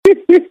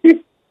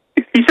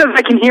He says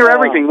I can hear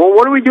everything. Well,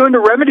 what are we doing to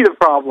remedy the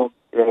problem?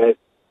 Right.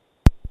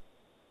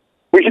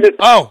 We should just...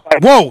 Oh,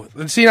 whoa.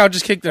 See, now it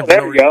just kicked in.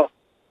 There we go.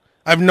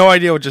 I have no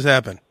idea what just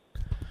happened.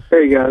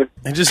 There you go.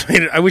 It just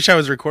made it. I wish I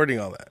was recording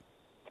all that.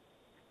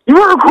 You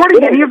weren't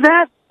recording any of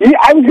that? Yeah,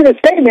 I was going to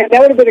say, man, that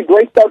would have been a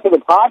great start for the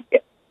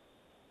podcast.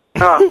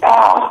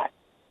 God.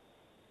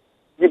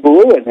 You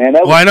blew it, man.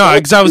 That I know,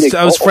 because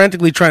I was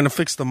frantically trying to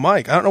fix the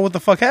mic. I don't know what the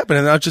fuck happened,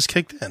 and now it just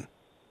kicked in. I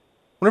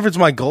wonder if it's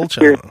my gold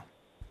channel.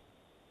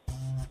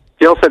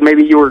 Jill said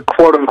maybe you were,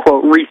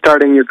 quote-unquote,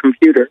 restarting your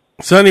computer.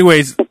 So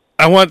anyways,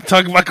 I want to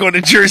talk about going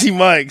to Jersey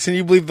Mike's, and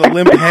you believe the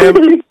limp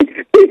ham...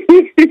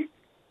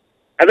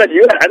 I thought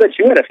you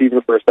had a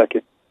fever for a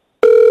second.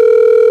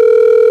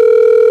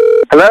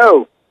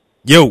 Hello.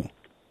 Yo.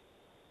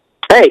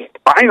 Hey,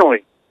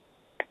 finally.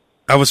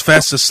 I was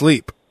fast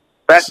asleep.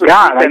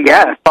 God, I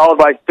guess. Followed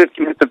by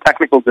 15 minutes of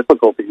technical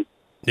difficulties.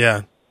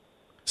 Yeah.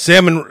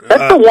 Sam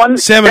and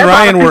Sam and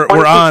Ryan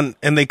were on,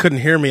 and they couldn't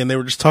hear me, and they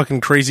were just talking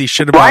crazy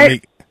shit about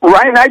me.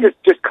 Ryan and I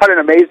just cut an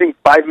amazing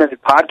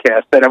 5-minute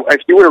podcast that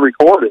if you would have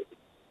recorded.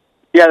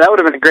 Yeah, that would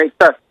have been a great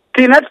start.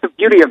 See, and that's the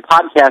beauty of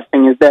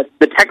podcasting, is that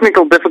the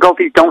technical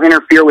difficulties don't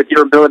interfere with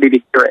your ability to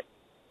hear it.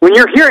 When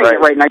you're hearing it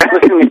right now, you're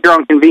listening at your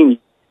own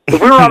convenience. If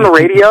we were on the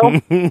radio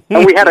and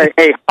we had a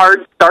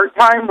hard start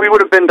time, we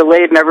would have been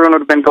delayed, and everyone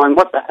would have been going,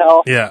 "What the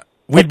hell?" Yeah,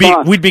 we'd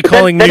be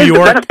calling New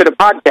York. That is the benefit of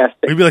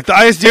podcasting. We'd be like, the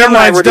ISDN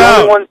line's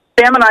down.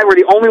 Sam and I were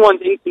the only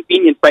ones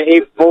inconvenienced by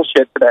Abe's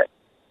bullshit today.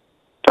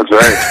 That's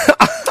right.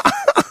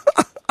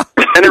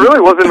 And it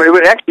really wasn't.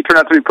 It actually turned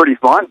out to be pretty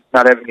fun.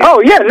 Not having.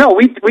 Oh yeah, no,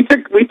 we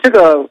took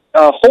a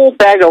whole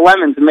bag of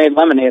lemons and made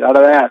lemonade out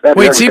of that.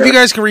 Wait, see if you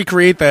guys can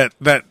recreate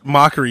that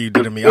mockery you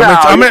did to me.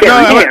 I'm much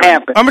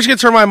gonna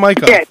turn my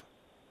mic off.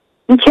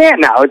 You can't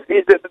now. It's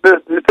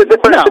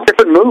a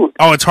different mood.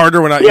 Oh, it's harder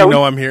when you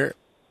know I'm here.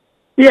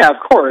 Yeah, of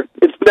course.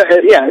 It's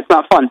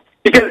not fun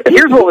because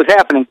here's what was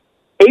happening.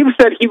 Abe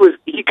said he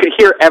could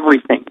hear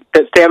everything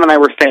that Sam and I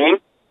were saying,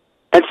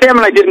 and Sam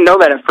and I didn't know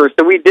that at first.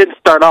 So we did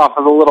start off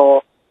with a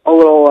little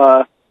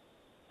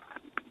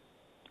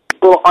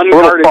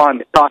unguarded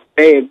fun talk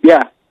to Abe.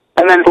 Yeah,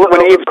 and then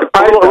when Abe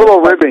surprised a little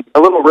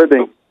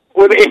ribbing.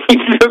 When Abe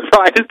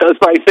surprised us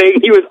by saying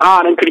he was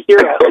on and could hear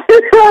us.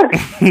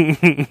 He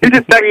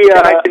just said,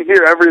 I can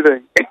hear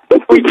everything.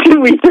 we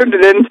turned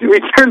it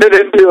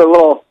into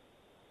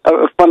a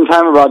fun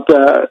time about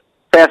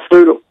fast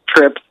food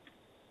trips.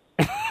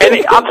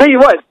 And I'll tell you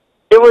what,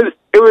 it was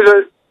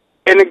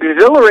an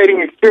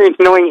exhilarating experience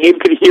knowing Abe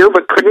could hear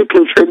but couldn't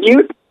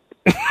contribute.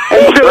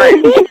 And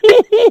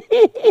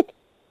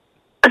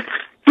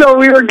so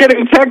we were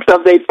getting text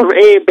updates from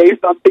Abe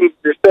based on things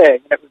you're saying.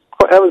 That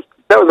was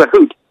a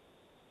hoot.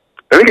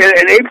 I think,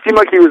 and Abe seemed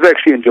like he was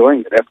actually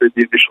enjoying it after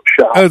the initial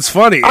shot. Oh, it's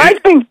funny. I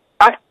think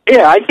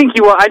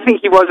he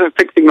wasn't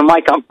fixing the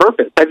mic on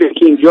purpose. I think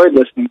he enjoyed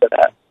listening to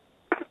that.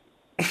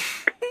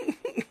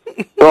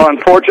 Well,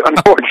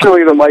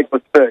 unfortunately, the mic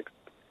was fixed.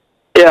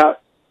 Yeah.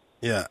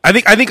 Yeah. I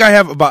think I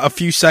have about a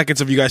few seconds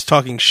of you guys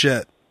talking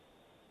shit.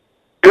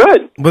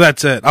 Good. But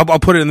that's it. I'll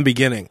put it in the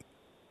beginning.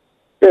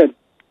 Good.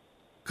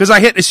 Because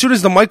as soon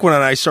as the mic went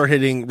on, I started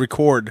hitting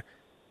record,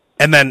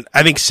 and then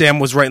I think Sam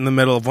was right in the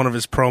middle of one of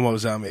his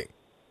promos on me.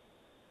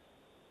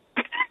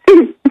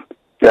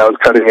 Yeah, I was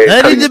cutting.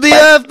 I need to be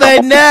off by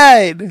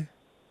 9.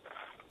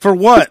 For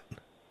what?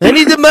 I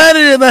need to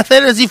monitor my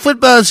fantasy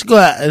football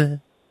squad.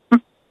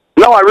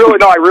 No,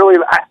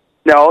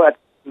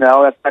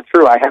 that's not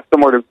true. I have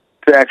somewhere to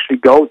actually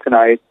go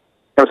tonight.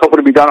 I was hoping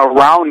to be done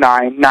around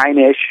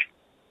 9-ish,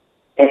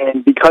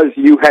 and because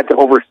you had to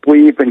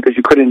oversleep and because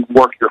you couldn't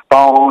work your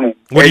phone, and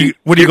what do you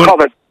call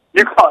it?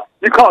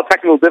 You call it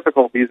technical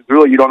difficulties.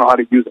 Really, you don't know how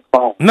to use a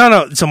phone.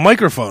 No, it's a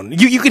microphone.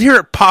 You could hear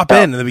it pop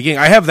in the beginning.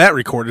 I have that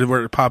recorded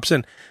where it pops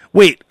in.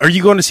 Wait, are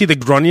you going to see the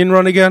Grunion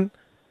run again?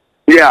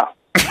 Yeah.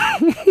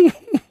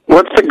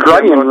 What's the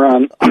Grunion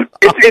run?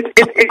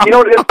 It's you know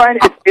what it is, Brian?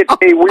 It's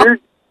a weird.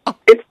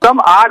 It's some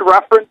odd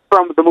reference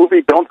from the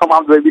movie Don't Tell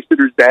Mom the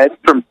Babysitter's Dead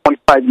from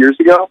 25 years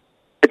ago.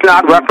 It's an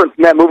odd reference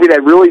from that movie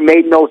that really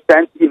made no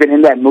sense even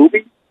in that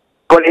movie.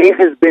 But Abe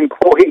he's been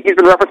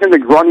referencing the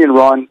Grunion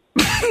run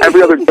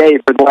every other day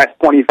for the last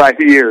 25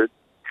 years.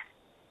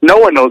 No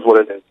one knows what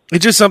it is.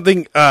 It's just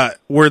something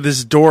where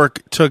this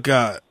dork took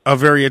a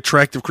very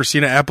attractive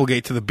Christina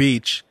Applegate to the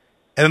beach,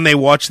 and then they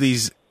watched they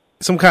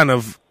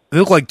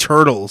look like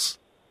turtles.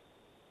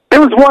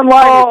 There was one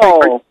line.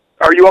 Oh.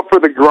 Are you up for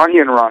the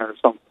Grunion run or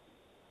something?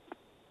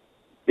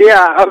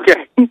 Yeah,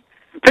 okay.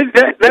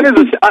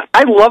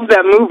 I love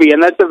that movie,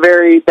 and that's a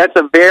very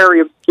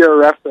obscure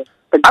reference.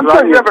 I'm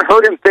sure you haven't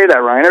heard him say that,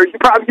 Ryan. Or you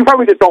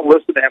probably just don't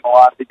listen to him a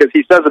lot because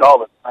he says it all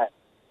the time.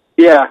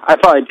 Yeah, I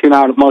probably tune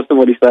out most of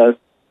what he says.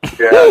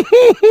 Yeah.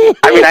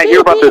 I mean, I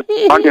hear about this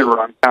Onion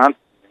run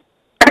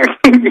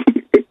constantly.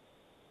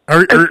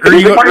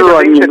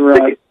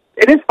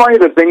 It is funny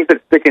the things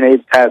that stick in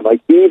Abe's head.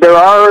 Like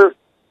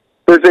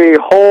there's a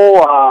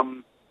whole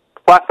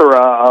plethora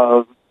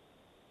of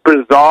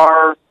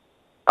bizarre,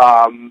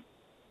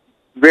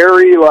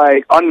 very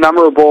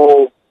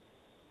unmemorable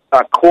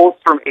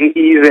quotes from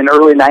 80s and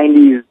early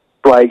 90s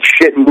like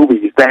shit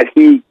movies that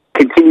he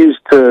continues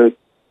to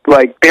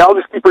like. They all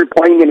just keep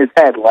replaying in his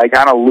head like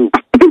on a loop.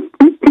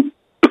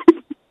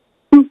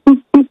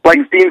 Like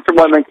scenes from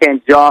When Men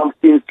Can't Jump,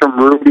 scenes from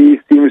Ruby,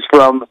 scenes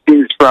from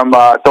Don't Tell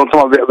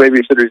My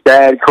Babysitter's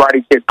Dead,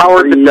 Karate Kid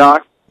 3,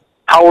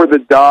 Howard the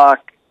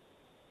Duck,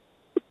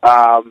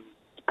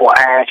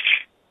 Splash.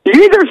 Did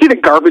you guys ever see the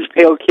Garbage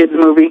Pail Kids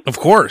movie? Of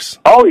course.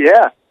 Oh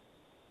yeah,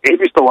 Abe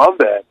used to love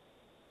that.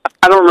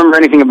 I don't remember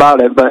anything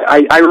about it, but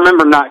I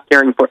remember not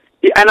caring for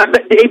it. And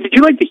Abe, did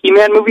you like the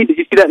He-Man movie? Did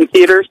you see that in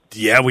theaters?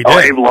 Yeah, we did. Oh,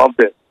 Abe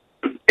loved it.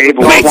 Abe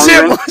Wait,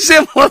 loved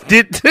Sam loved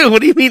it too.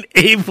 What do you mean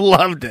Abe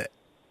loved it?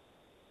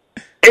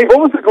 Hey,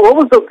 what was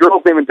the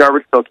girl's name in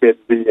Garbage Pail Kids?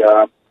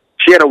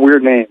 She had a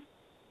weird name.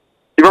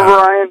 You remember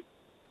Ryan?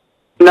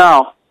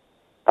 No.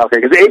 Okay,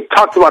 because Abe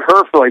talked about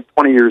her for like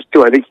 20 years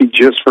too. I think he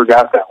just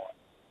forgot that one.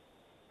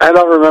 I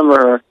don't remember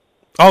her.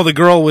 Oh, the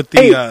girl with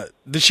the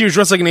she was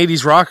dressed like an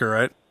 80s rocker,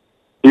 right?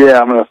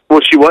 Yeah,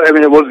 she was. I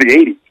mean, it was the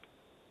 80s.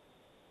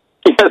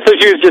 Yeah, so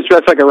she was just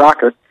dressed like a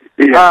rocker.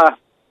 Yeah.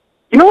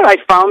 You know what I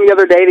found the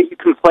other day that you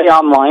can play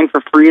online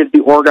for free is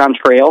the Oregon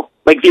Trail,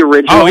 like the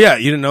original. Oh yeah,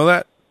 you didn't know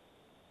that?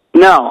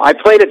 No, I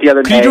played it the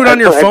other day. Can you do it on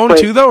your phone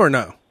too, though, or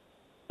no?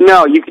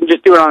 No, you can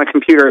just do it on a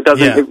computer. It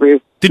doesn't. Yeah.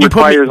 Did you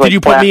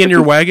put me in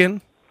your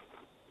wagon?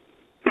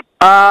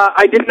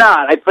 I did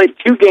not. I played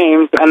 2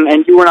 games,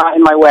 and you were not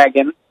in my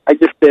wagon. I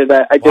just did.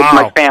 I did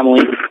my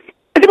family.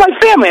 I did my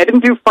family. I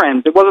didn't do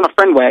friends. It wasn't a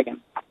friend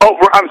wagon. Oh,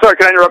 I'm sorry.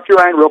 Can I interrupt you,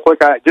 Ryan, real quick?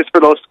 Just for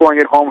those scoring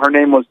at home, her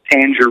name was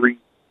Tangerine.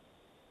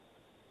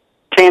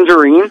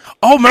 Tangerine?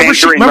 Oh, remember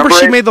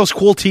she made those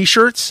cool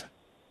T-shirts?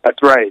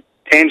 That's right.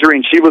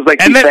 Tangerine. She was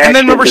like, and then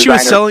remember she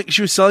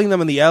was selling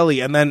them in the alley,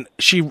 and then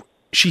she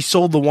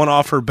sold the one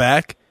off her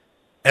back,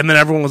 and then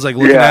everyone was like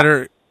looking at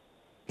her,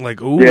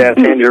 like, ooh. Yeah,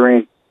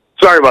 Tangerine.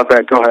 Sorry about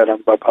that. Go ahead.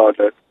 I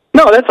apologize.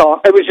 No, that's all.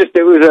 It was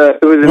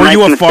a. Were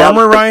you a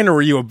farmer, Ryan, or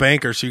were you a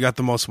banker? So you got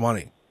the most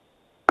money.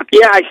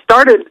 Yeah,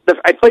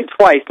 I played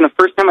twice, and the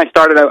first time I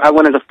started, I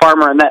went as a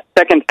farmer, and that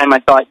second time I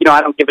thought, I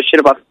don't give a shit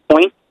about the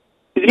points.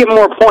 You get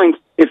more points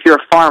if you're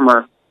a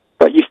farmer,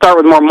 but you start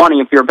with more money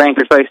if you're a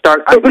banker. So I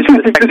start. So this is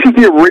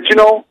the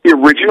original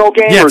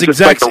game. Yeah,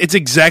 it's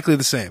exactly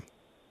the same.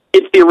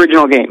 It's the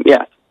original game.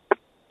 Yes,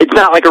 it's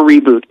not like a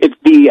reboot. It's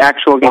the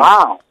actual game.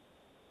 Wow.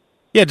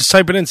 Yeah, just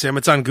type it in, Sam.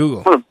 It's on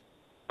Google.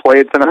 Play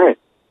it tonight.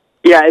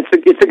 Yeah, it's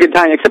a good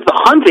time. Except the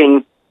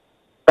hunting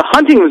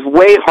was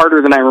way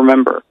harder than I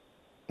remember.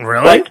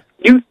 Really? Like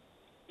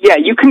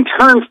you can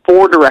turn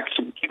 4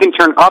 directions. You can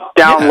turn up,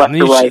 down, left,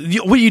 or right.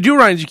 What you do,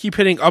 Ryan, is you keep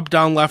hitting up,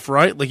 down, left,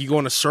 right. Like you go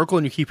in a circle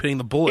and you keep hitting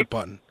the bullet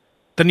button.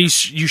 Then you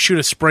shoot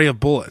a spray of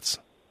bullets.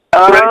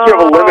 So then you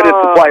have a limited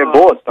supply of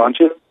bullets, don't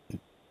you?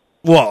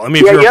 Well, I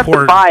mean, if you're a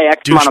poor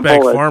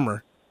douchebag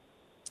farmer.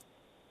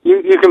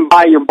 You can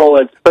buy your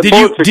bullets. But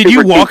did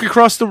you walk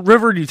across the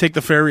river, or did you take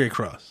the ferry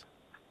across?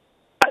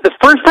 The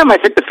first time I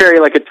took the ferry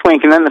like a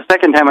twink, and then the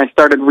second time I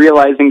started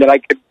realizing that I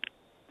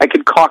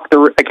could caulk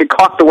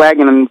the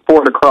wagon and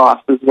ford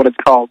across is what it's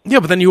called. Yeah,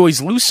 but then you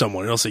always lose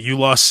someone. It'll say you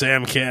lost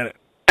Sam Cannon.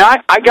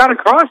 And I got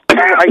across.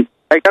 I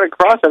got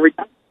across every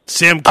time.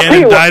 Sam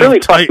Cannon died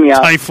of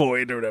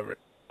typhoid or whatever.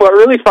 What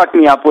really fucked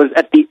me up was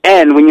at the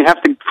end when you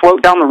have to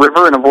float down the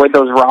river and avoid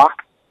those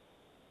rocks.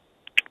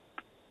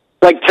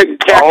 Like to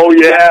get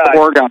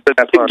Oregon,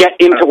 to get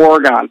into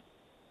Oregon.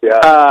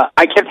 Yeah.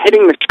 I kept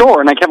hitting the shore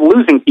and I kept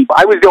losing people.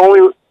 I was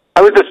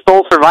the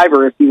sole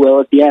survivor, if you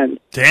will, at the end.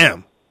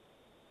 Damn.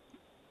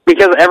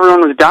 Because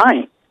everyone was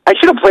dying. I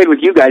should have played with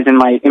you guys in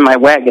my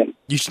wagon.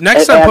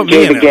 Next time put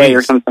me in the Gay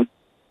or something.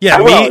 Yeah,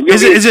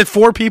 is it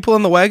 4 people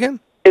in the wagon?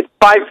 It's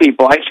 5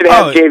 people. I should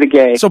have Jay the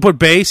Gay. So put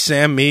Bass,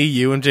 Sam, me,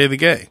 you, and Jay the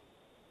Gay.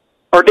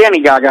 Or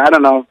Danny Gaga. I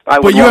don't know.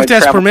 But you have to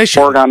ask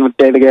permission. Oregon with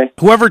Jay the Gay.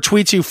 Whoever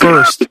tweets you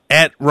first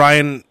at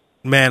Ryan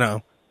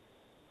Mano.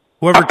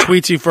 Whoever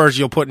tweets you first,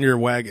 you'll put in your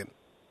wagon.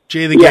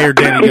 Jay the Gay or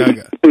Danny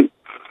Gaga.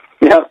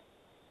 Yep.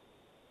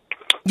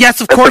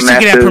 Yes, of course you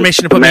can have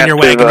permission to put me in your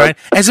wagon, Ryan.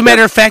 As a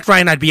matter of fact,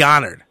 Ryan, I'd be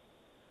honored.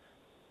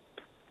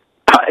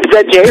 Is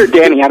that Jay or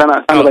Danny? I don't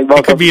know. Like both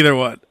it could be either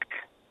one.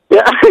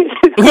 Yeah.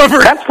 Whoever.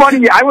 That's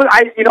funny. I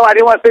didn't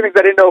want to say things.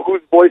 I didn't know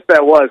whose voice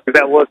that was because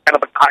that was kind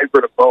of a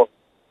hybrid of both.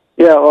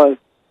 Yeah, it was.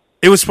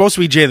 It was supposed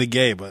to be Jay the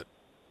Gay, but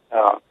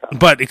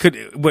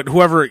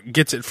whoever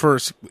gets it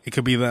first, it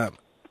could be them.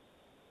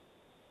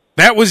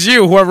 That was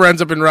you. Whoever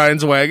ends up in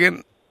Ryan's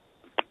wagon.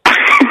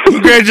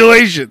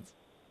 Congratulations.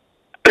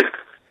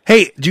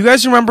 Hey, do you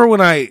guys remember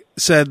when I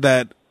said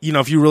that,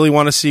 if you really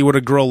want to see what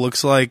a girl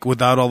looks like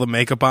without all the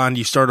makeup on,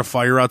 you start a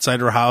fire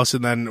outside her house,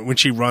 and then when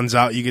she runs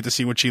out, you get to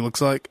see what she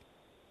looks like?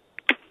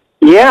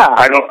 Yeah.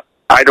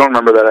 I don't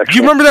remember that, actually. Do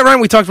you remember that,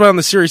 Ryan? We talked about it on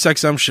the Sirius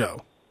XM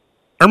show.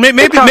 Or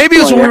maybe it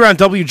was when we were on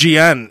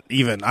WGN,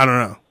 even. I don't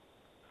know.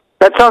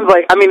 That sounds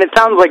like, it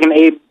sounds like an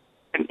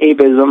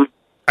abism.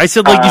 I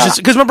said,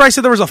 because remember I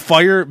said there was a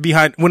fire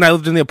behind, when I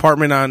lived in the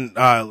apartment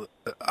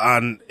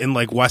in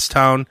like West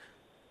Town,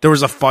 there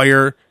was a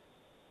fire,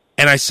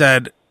 and I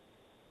said,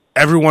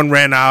 everyone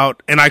ran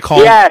out, and I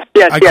called. I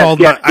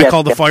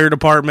called the fire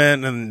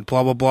department and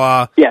blah blah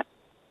blah. Yeah.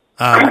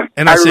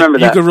 And I said, remember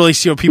that. You could really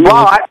see what people.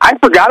 Well, I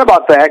forgot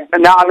about that.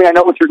 And now, I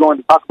know what you're going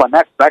to talk about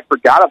next, but I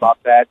forgot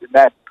about that. And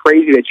that's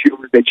crazy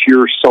that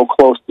you're so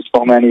close to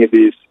so many of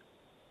these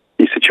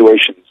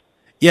situations.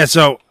 Yeah,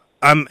 so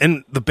I'm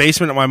in the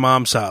basement of my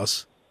mom's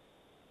house,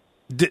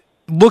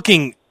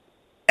 looking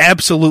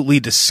absolutely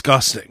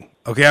disgusting.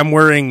 Okay, I'm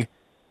wearing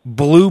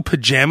blue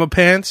pajama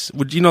pants.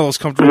 Would you know those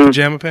comfortable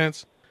pajama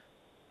pants?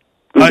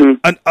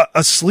 Mm-hmm.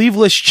 A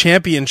sleeveless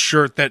champion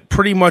shirt that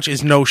pretty much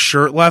is no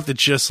shirt left.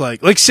 It's just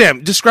like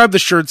Sam, describe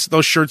those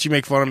shirts you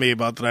make fun of me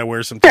about that I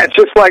wear sometimes. Yeah,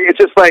 it's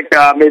just like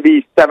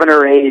maybe 7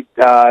 or 8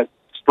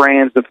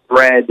 strands of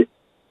thread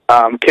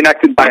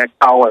connected by a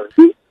collar.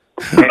 And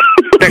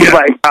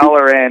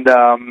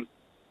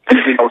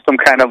some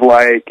kind of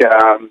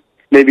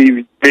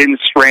maybe thin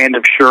strand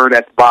of shirt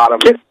at the bottom.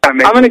 I'm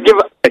going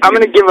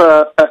to give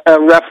a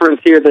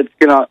reference here that's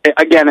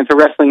again, it's a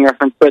wrestling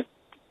reference, but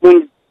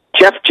when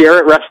Jeff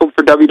Jarrett wrestled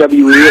for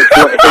WWE, it's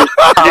what his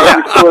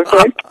collar looks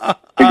like.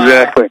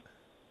 Exactly.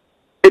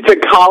 It's a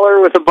collar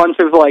with a bunch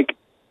of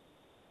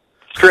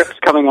strips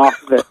coming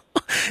off of it.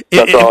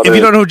 If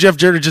you don't know who Jeff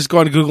Jarrett, just go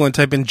on Google and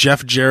type in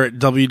Jeff Jarrett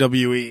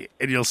WWE,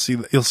 and you'll see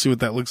what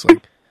that looks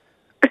like.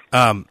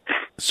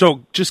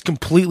 So just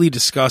completely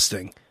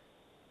disgusting.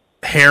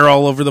 Hair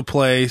all over the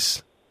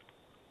place.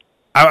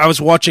 I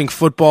was watching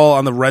football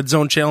on the Red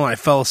Zone channel, and I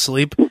fell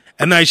asleep,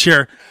 and then I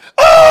hear,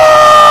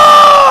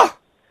 "Ah!"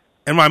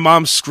 and my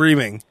mom's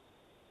screaming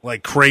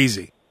like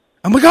crazy.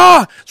 I'm like,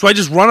 "Ah!" So I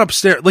just run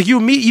upstairs. Like you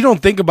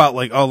don't think about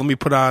let me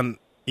put on,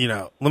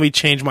 let me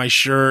change my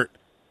shirt.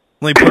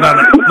 Let me put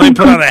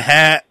on a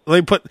hat.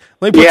 Let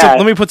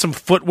me put some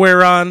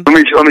footwear on. Let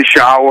me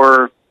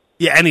shower.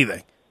 Yeah,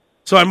 anything.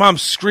 So my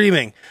mom's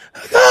screaming,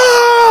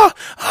 "Ah!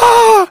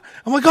 Ah!"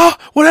 I'm like, "Oh,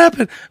 what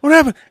happened? What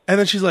happened?" And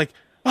then she's like,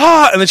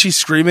 "Ah!" And then she's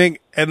screaming,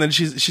 and then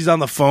she's on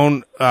the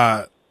phone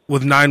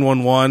with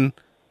 911,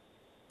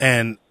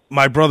 and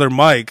my brother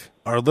Mike,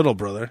 our little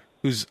brother,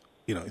 who's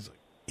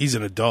he's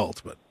an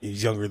adult, but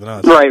he's younger than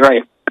us.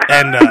 Right.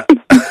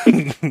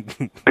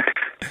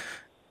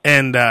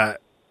 And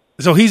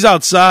so he's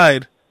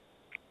outside,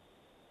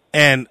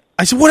 and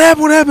I said, "What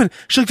happened? What happened?"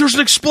 She's like, "There's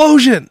an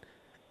explosion."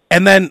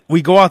 And then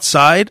we go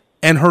outside,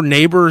 and her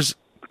neighbor's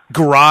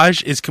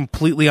garage is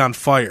completely on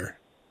fire.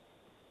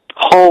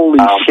 Holy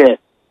shit.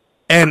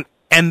 And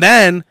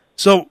then,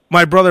 so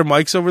my brother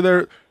Mike's over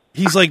there,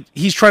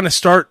 he's trying to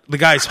start the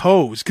guy's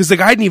hose, because the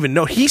guy didn't even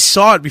know. He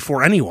saw it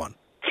before anyone.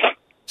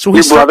 So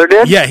Your brother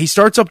did? Yeah, he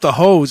starts up the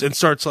hose and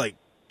starts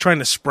trying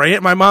to spray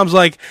it. My mom's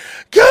like,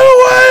 "Get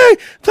away!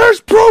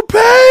 There's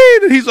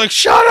propane!" And he's like,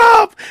 "Shut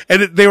up!"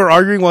 And they were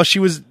arguing while she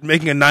was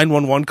making a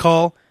 911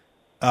 call,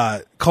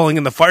 calling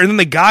in the fire. And then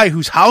the guy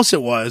whose house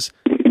it was,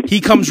 he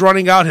comes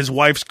running out. His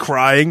wife's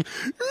crying,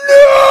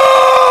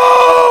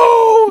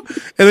 "No!"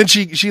 And then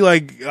she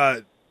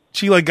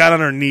got on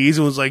her knees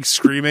and was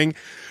screaming,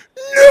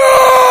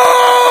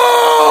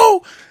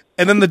 "No!"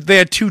 And then they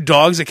had 2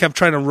 dogs that kept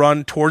trying to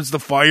run towards the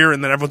fire,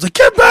 and then everyone's like,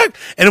 "Get back!"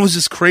 And it was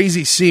this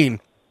crazy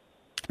scene.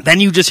 Then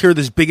you just hear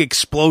this big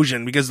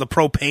explosion because the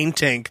propane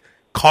tank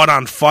caught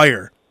on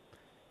fire,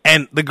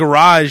 and the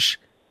garage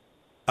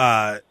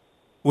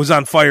was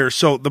on fire.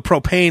 So the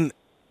propane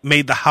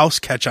made the house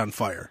catch on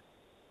fire.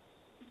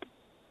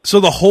 So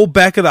the whole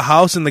back of the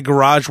house and the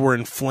garage were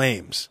in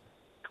flames.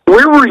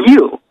 Where were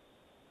you?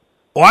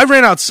 Well, I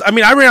ran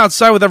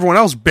outside with everyone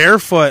else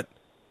barefoot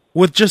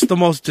with just the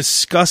most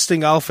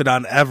disgusting outfit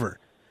on ever.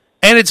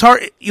 And it's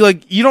hard,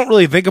 you don't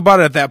really think about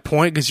it at that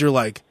point because you're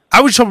like,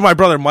 I was hoping my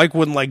brother Mike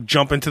wouldn't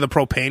jump into the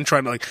propane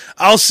trying to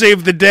I'll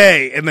save the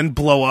day and then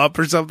blow up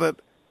or something.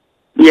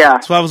 Yeah.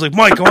 So I was like,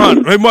 "Mike, come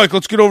on. Hey, Mike,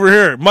 let's get over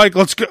here. Mike,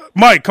 let's go.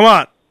 Mike, come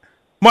on.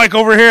 Mike,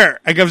 over here."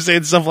 I kept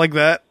saying stuff like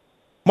that.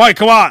 "Mike,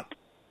 come on."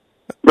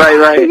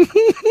 Right.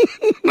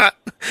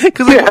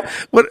 Because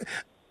what?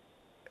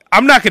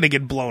 I'm not going to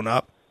get blown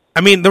up.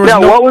 I mean, there was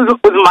what was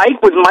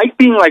Mike? Was Mike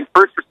being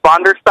first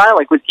responder style?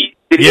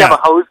 Did he have a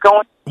hose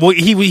going? Well,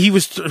 he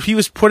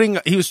was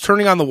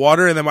turning on the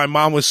water, and then my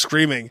mom was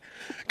screaming,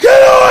 "Get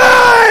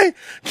away!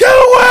 Get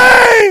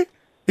away!"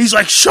 He's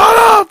like, "Shut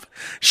up!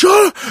 Shut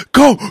up!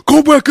 Go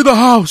back in the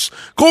house!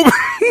 Go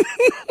back!"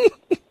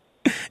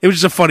 It was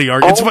just a funny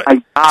argument. It's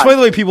funny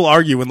the way people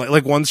argue when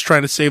one's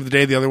trying to save the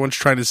day, the other one's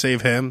trying to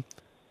save him.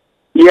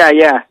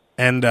 Yeah.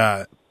 And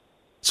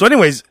so,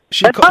 anyways,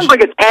 that sounds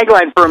like a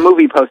tagline for a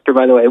movie poster.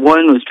 By the way,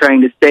 one was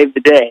trying to save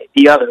the day,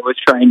 the other was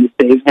trying to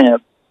save him.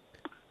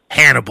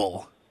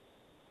 Hannibal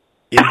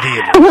in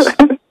theaters.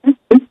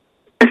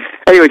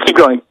 Anyway, keep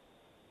going.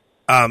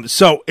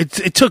 So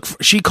it took.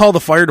 She called the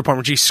fire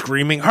department. She's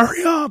screaming,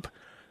 "Hurry up!"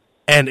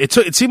 And it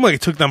seemed like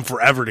it took them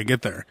forever to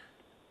get there.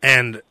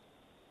 And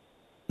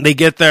they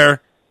get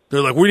there.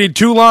 They're like, "We need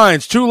 2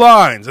 lines, 2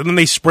 lines," and then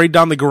they sprayed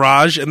down the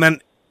garage, and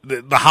then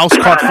the house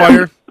caught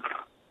fire.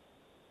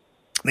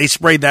 They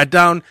sprayed that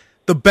down.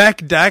 The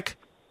back deck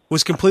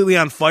was completely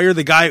on fire.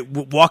 The guy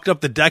walked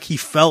up the deck. He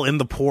fell in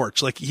the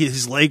porch.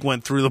 His leg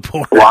went through the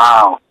porch.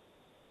 Wow.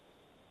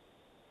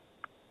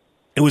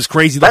 It was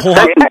crazy. That's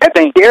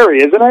scary,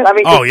 isn't it? I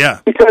mean, oh yeah,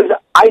 because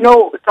I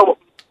know. So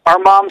our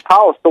mom's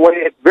house, the way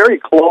it's very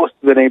close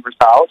to the neighbor's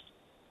house.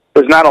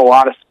 There's not a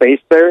lot of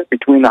space there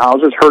between the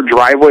houses. Her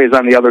driveway is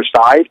on the other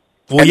side,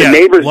 and the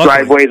neighbor's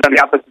driveway is on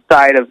the opposite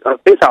side of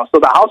his house. So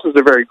the houses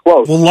are very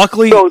close. Well,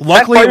 luckily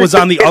it was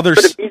on the other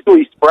side. Could have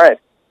easily spread.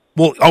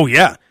 Well, oh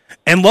yeah,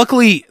 and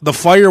luckily the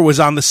fire was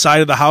on the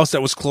side of the house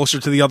that was closer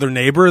to the other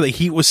neighbor. The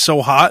heat was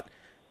so hot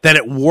that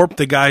it warped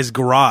the guy's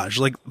garage.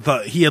 Like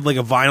he had like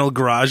a vinyl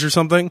garage or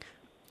something,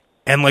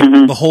 and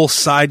like the whole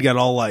side got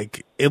all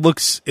like it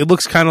looks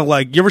kind of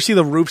like, you ever see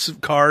the roofs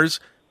of cars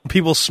when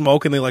people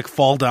smoke and they like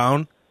fall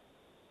down?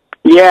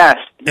 Yes,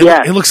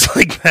 it looks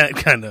like that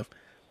kind of.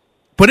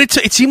 But it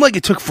seemed like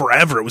it took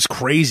forever. It was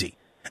crazy.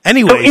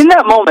 Anyway, so in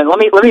that moment,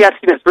 let me ask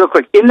you this real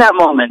quick. In that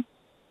moment,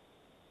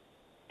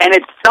 and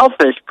it's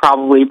selfish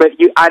probably, but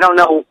I don't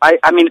know.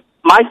 I mean,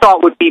 my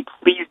thought would be,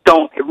 please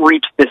don't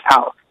reach this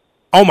house.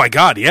 Oh my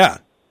God, yeah.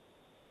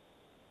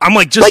 I'm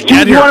like, just like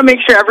get you here. want to make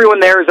sure everyone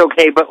there is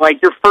okay, but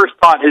like your first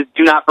thought is,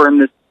 do not burn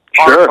this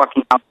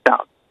fucking house down.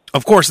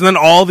 Of course, and then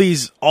all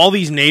these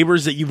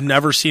neighbors that you've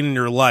never seen in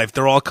your life,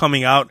 they're all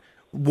coming out.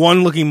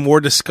 One looking more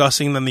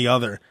disgusting than the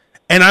other.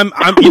 And I'm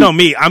you know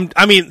me,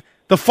 I mean,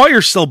 the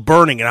fire's still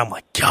burning and I'm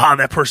like, God,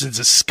 that person's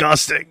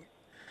disgusting.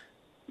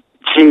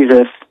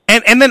 Jesus.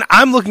 And then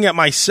I'm looking at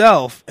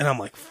myself and I'm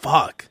like,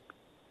 fuck.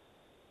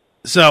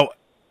 So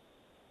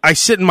I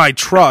sit in my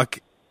truck,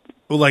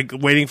 like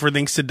waiting for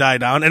things to die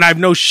down, and I have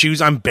no shoes.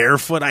 I'm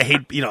barefoot. I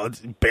hate,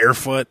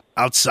 barefoot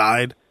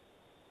outside.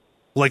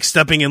 Like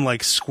stepping in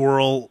like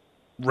squirrel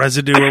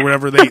residue or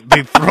whatever they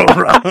throw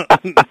around.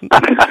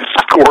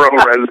 Squirrel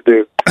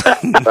residue.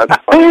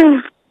 That's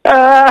funny.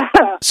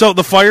 So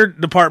the fire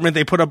department,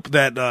 they put up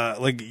that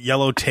like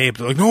yellow tape.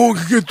 They're like, no one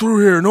can get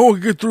through here. No one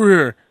can get through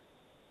here.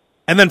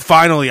 And then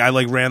finally, I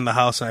like ran the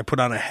house and I put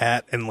on a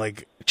hat and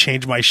like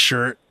changed my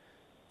shirt.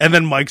 And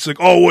then Mike's like,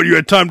 "Oh, what? You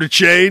had time to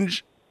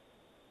change?"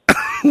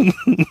 He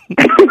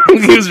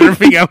was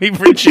ripping at me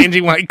for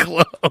changing my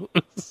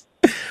clothes.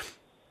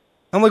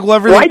 I'm like,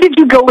 well, why did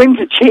you go in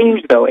to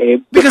change though,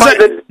 Abe? Because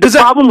the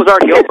problem was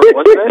already over,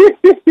 wasn't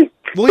it?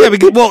 Well, yeah,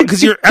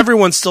 because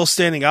everyone's still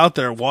standing out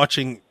there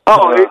watching.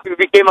 Oh, it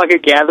became like a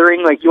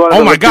gathering. Like you want.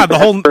 Oh my God, the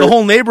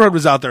whole neighborhood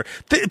was out there.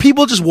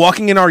 People just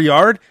walking in our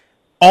yard,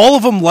 all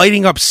of them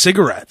lighting up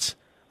cigarettes.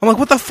 I'm like,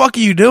 what the fuck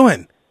are you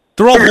doing?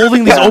 They're all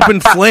holding these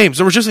open flames.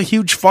 There was just a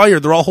huge fire.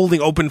 They're all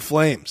holding open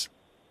flames.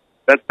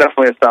 That's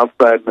definitely a South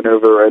Side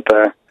maneuver right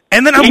there.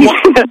 And then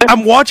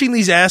I'm watching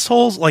these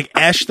assholes like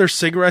ash their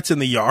cigarettes in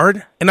the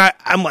yard, and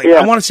I'm like,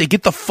 I want to say,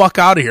 get the fuck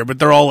out of here, but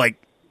they're all like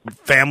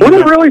family. Were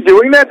they really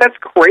doing that? That's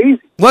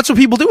crazy. Well, that's what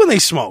people do when they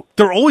smoke.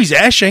 They're always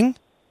ashing.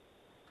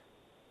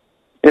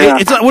 Yeah.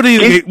 It's not, what do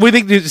you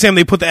think, Sam?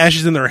 They put the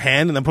ashes in their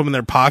hand and then put them in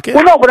their pocket?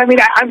 Well, no, but I mean,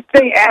 I'm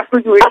saying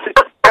after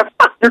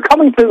you're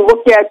coming to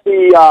look at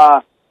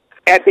the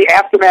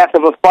aftermath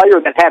of a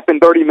fire that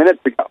happened 30 minutes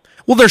ago.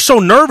 Well, they're so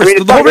nervous. I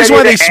mean, the whole reason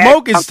why they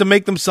smoke is to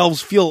make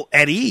themselves feel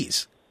at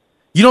ease.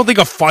 You don't think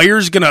a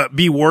fire's going to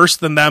be worse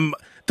than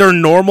their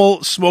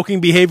normal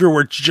smoking behavior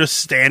where it's just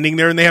standing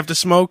there and they have to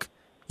smoke?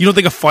 You don't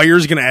think a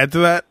fire's going to add to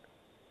that?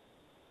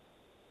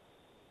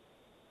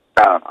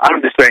 I'm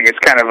just saying it's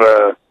kind of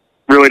a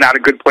really not a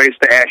good place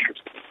to ash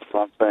yourself. That's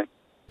what I'm saying.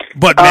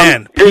 But,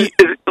 man.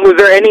 Was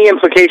there any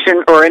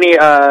implication or any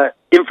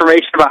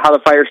information about how the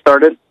fire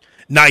started?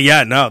 Not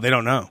yet, no. They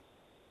don't know.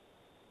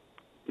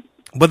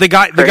 But the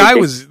guy,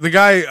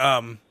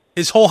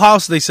 his whole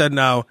house, they said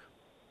now,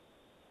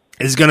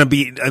 it's going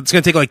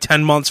to take like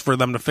 10 months for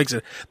them to fix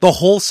it. The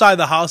whole side of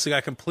the house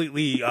got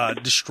completely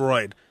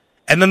destroyed.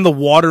 And then the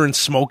water and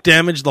smoke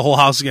damage, the whole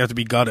house is going to have to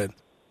be gutted.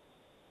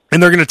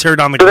 And they're going to tear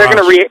down the garage.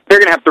 They're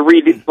going to have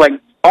to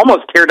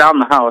almost tear down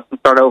the house and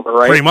start over,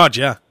 right? Pretty much,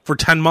 yeah. For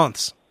 10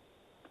 months.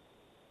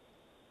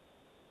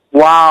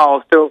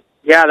 Wow. So,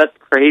 yeah, that's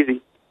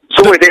crazy.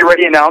 So wait, they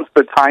already announced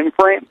the time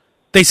frame?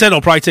 They said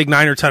it'll probably take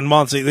 9 or 10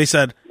 months. They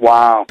said,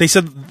 wow. They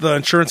said the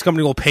insurance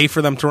company will pay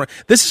for them to rent.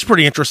 This is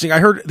pretty interesting. I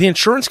heard the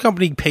insurance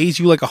company pays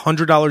you like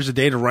 $100 a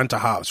day to rent a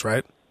house,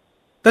 right?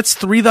 That's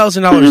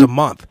 $3,000 a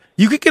month.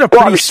 You could get a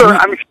pretty sweet.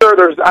 I'm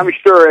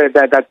sure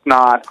that's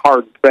not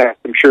hard and fast.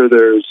 I'm sure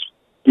there's,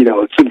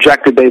 it's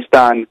subjective based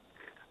on,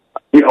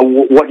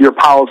 what your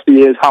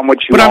policy is, how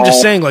much you. But I'm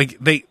just saying, like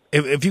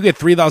if you get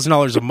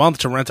 $3,000 a month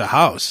to rent a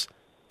house,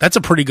 that's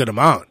a pretty good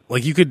amount.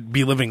 Like you could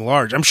be living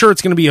large. I'm sure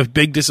it's going to be a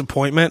big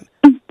disappointment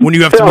when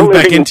you have to move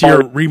back into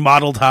your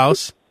remodeled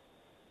house.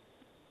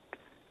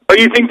 Oh,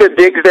 you think the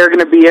digs they're going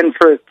to be in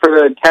for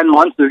the 10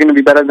 months is going to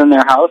be better than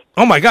their house?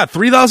 Oh my God,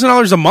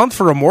 $3,000 a month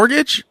for a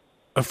mortgage?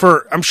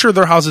 I'm sure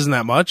their house isn't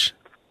that much.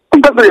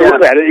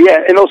 Yeah,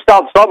 in those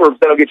south suburbs,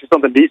 that'll get you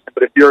something decent.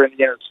 But if you're in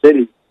the inner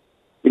city,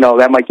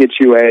 that might get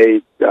you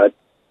a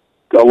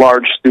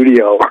large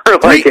studio or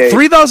like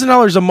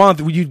 $3,000 a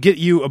month. Would get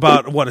you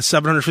about a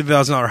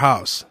 $750,000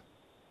 house?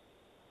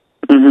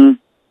 Mm-hmm.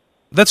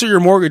 That's what your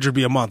mortgage would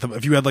be a month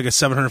if you had like a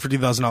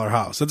 $750,000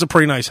 house. That's a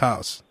pretty nice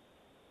house.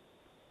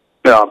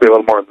 No, it'll be a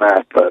little more than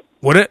that, but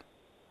would it?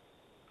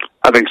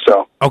 I think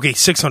so. Okay,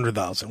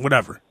 $600,000,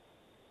 whatever.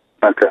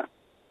 Okay.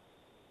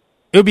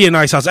 It would be a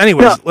nice house.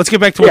 Anyways, let's get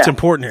back to what's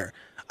important here.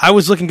 I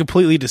was looking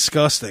completely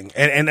disgusting,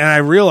 and I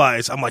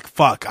realized, I'm like,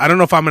 fuck, I don't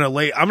know if I'm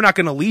not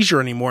going to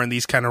leisure anymore in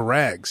these kind of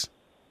rags.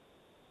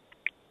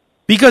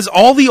 Because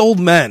all the old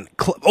men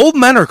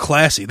are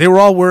classy. They were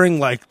all wearing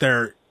like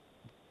their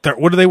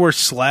what do they wear,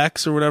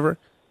 slacks or whatever?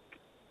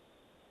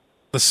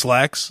 The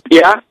slacks?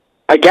 Yeah,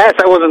 I guess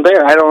I wasn't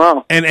there. I don't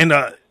know. And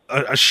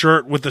a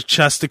shirt with the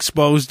chest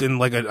exposed and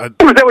like a. Is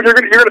that what you're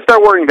gonna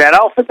start wearing that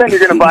outfit? Then you're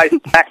gonna buy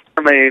slacks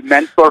from a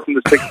men's store from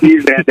the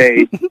 '60s and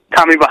a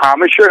Tommy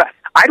Bahama shirt.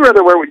 I'd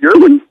rather wear what you're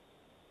wearing.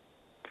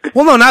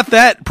 Well, no, not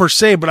that per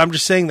se, but I'm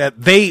just saying that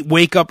they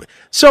wake up.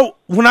 So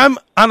when I'm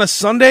on a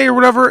Sunday or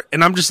whatever,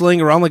 and I'm just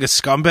laying around like a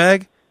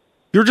scumbag,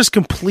 you're just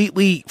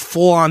completely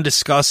full on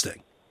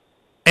disgusting.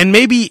 And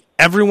maybe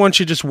everyone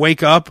should just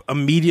wake up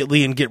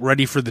immediately and get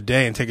ready for the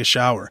day and take a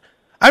shower.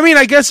 I mean,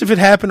 I guess if it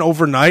happened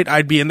overnight,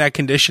 I'd be in that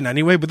condition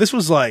anyway, but this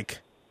was like,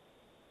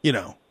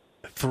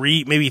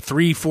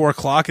 3, 4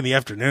 o'clock in the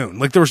afternoon.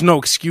 Like, there was no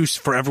excuse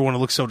for everyone to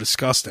look so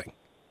disgusting.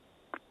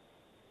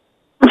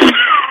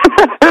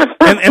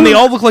 and they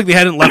all look like they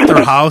hadn't left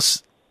their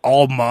house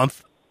all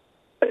month.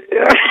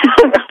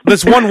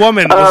 This one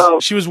woman,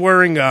 she was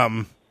wearing,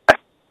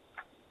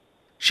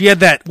 she had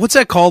that, what's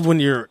that called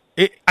when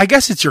I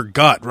guess it's your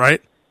gut,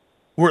 right?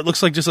 Where it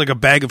looks like just like a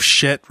bag of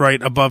shit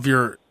right above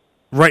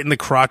right in the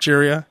crotch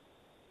area.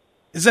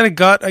 Is that a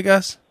gut, I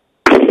guess?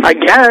 I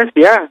guess,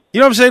 yeah. You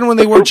know what I'm saying? When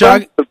they wear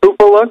jogging, the fupa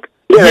look?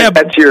 Yeah,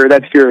 that's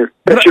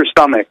your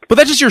stomach. But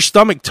that's just your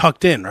stomach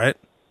tucked in, right?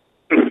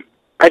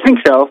 I think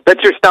so.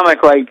 That's your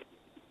stomach, like.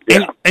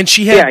 Yeah. And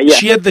she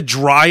had the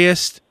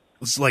driest,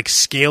 like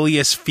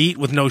scaliest feet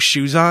with no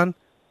shoes on.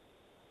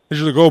 And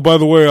she's like, "Oh, by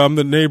the way, I'm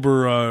the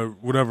neighbor,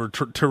 whatever,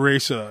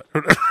 Teresa."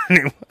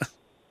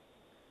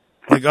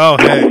 Like, oh,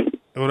 hey,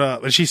 what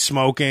up? And she's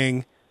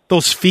smoking.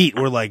 Those feet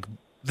were like,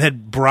 they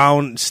had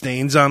brown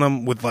stains on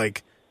them with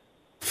like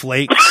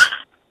flakes.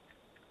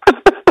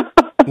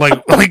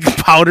 like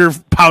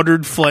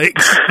powdered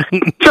flakes.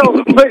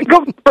 So,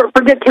 but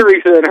forget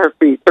Teresa and her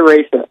feet,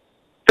 Teresa.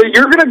 So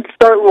you're gonna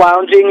start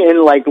lounging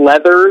in like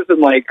leathers and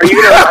like, are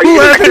you gonna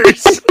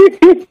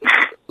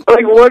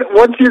like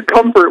what's your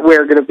comfort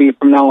wear gonna be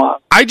from now on?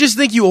 I just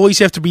think you always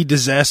have to be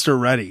disaster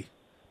ready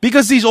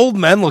because these old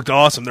men looked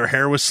awesome. Their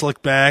hair was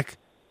slicked back.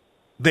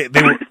 They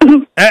were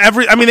Well,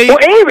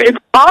 Abe, it's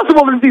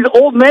possible that these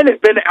old men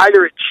have been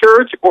either at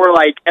church or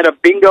like at a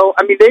bingo.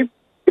 I mean, if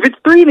it's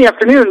 3 PM,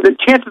 the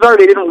chances are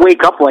they didn't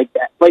wake up like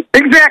that. Like,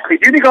 exactly.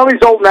 Do you think all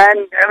these old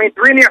men? I mean,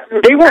 3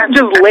 PM. They weren't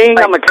just laying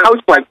on the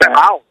couch like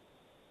that.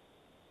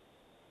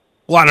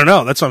 Well, I don't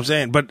know. That's what I'm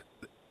saying. But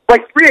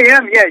like 3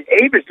 AM, yeah,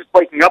 Abe is just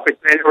waking up,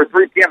 or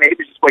 3 PM, Abe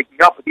is just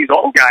waking up. With these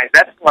old guys,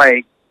 that's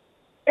like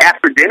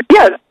after dinner.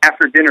 Yeah,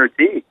 after dinner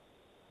tea.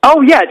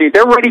 Oh yeah, dude,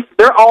 they're ready.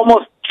 They're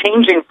almost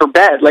changing for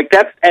bed. Like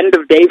that's end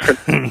of day for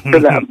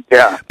them.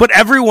 Yeah. But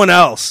everyone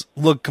else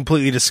looked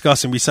completely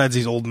disgusting besides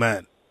these old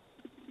men.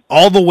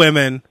 All the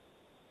women,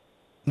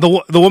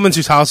 the woman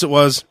whose house it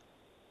was,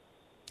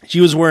 she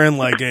was wearing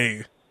like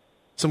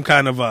some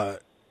kind of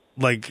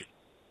like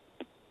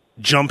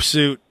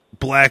jumpsuit,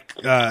 black.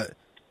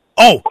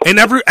 And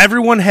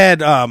everyone had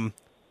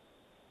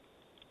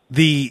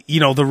the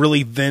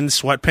really thin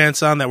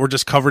sweatpants on that were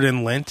just covered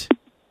in lint.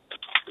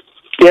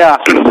 Yeah.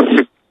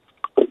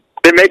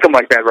 They make them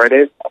like that, right,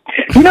 Dave?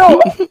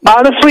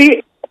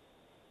 Honestly,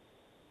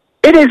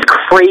 it is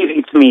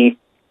crazy to me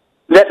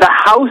that the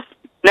house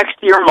next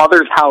to your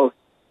mother's house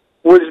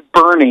was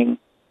burning,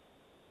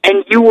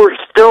 and you were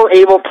still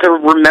able to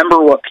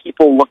remember what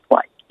people looked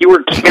like. You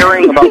were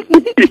caring about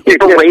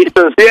the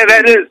races. Yeah,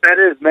 that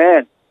is,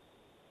 man.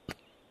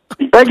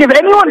 Like, if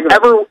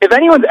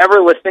anyone's ever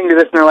listening to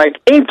this and they're like,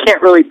 Abe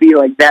can't really be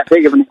like that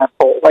big of an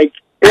asshole. Like,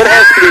 it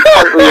has to be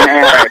partly an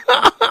act.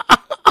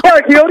 Yeah,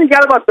 like, we only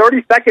got about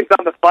 30 seconds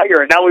on the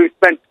fire, and now we've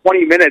spent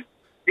 20 minutes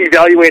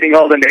evaluating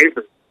all the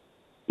neighbors.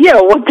 Yeah,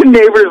 what do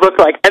neighbors look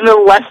like? And the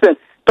lesson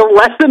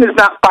is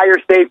not fire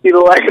safety. The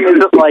lesson is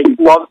just, like,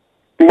 love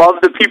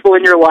the people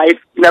in your life.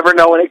 You never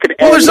know when it could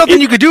end. Well, there's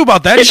nothing you could do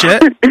about that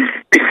shit.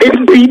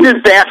 It's be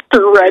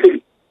disaster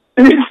ready.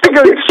 Just to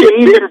go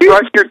change and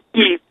brush your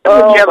teeth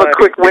when you have a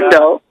quick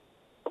window.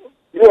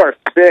 You are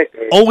sick.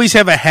 Always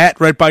have a hat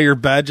right by your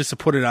bed just to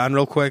put it on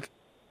real quick.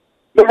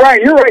 But Ryan,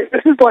 you're right.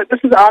 This is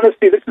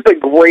honestly a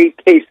great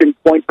case in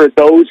point for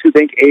those who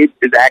think Abe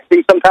is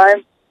acting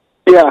sometimes.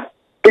 Yeah,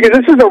 because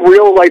this is a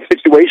real life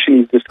situation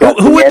he's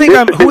discussing. Who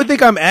would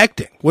think I'm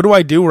acting? What do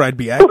I do where I'd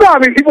be acting? Well, no, I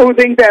mean, people who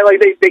think that like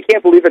they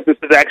can't believe that this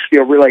is actually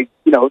a real, like,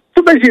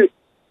 sometimes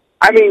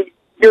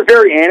you're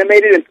very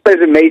animated, and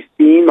sometimes it may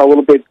seem a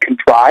little bit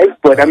contrived,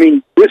 but I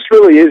mean, this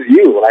really is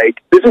you.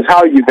 Like, this is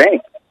how you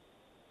think.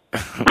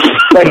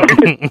 Like,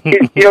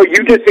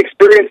 you just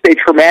experienced a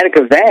traumatic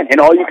event, and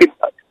all you could.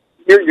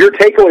 Your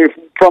takeaway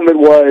from it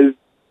was,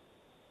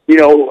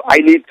 I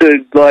need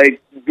to dress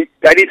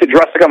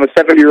like I'm a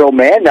 70-year-old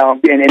man now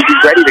and be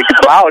ready to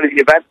come out in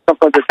the event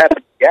something like this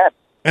happens again.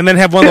 And then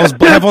have one of those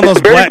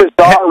very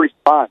bizarre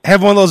response.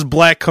 Have one of those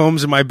black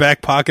combs in my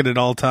back pocket at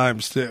all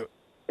times too.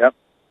 Yep.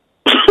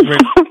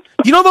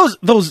 You know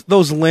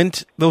those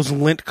lint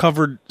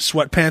covered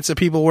sweatpants that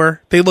people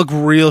wear? They look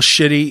real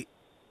shitty.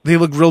 They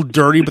look real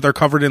dirty, but they're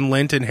covered in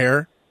lint and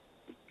hair.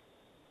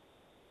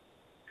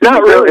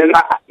 Not really.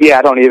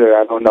 I don't either.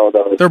 I don't know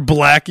those. They're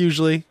black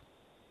usually.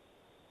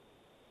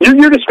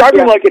 You're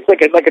describing like it's a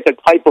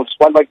type of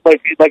sweat, like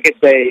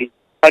it's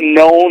a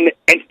known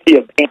entity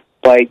of pants.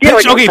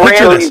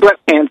 Picture this.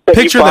 Sweatpants that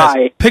Picture you buy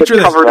this. Picture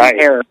this. Covered in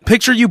hair.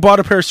 Picture you bought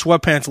a pair of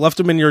sweatpants, left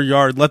them in your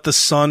yard, let the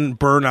sun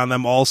burn on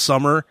them all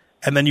summer,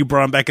 and then you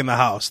brought them back in the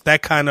house.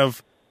 That kind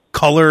of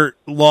color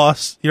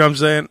loss. You know what I'm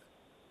saying?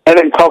 And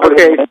then covered.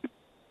 Okay.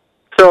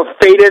 So a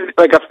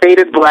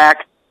faded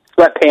black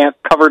sweatpants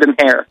covered in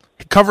hair.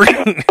 Covered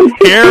in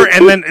hair,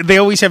 and then they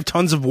always have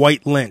tons of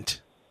white lint.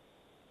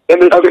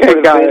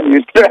 Okay, got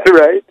it.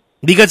 Right?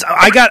 Because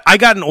I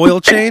got an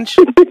oil change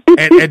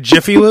at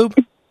Jiffy Lube.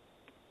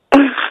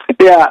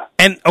 Yeah.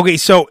 And okay,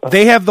 so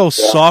they have those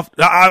soft.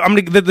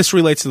 This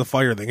relates to the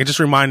fire thing. It just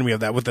reminded me of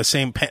that with the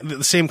same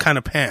kind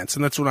of pants,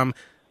 and that's what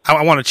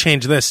I want to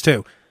change this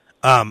too.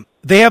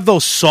 They have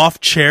those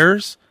soft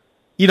chairs.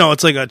 You know,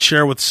 it's like a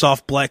chair with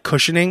soft black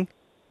cushioning.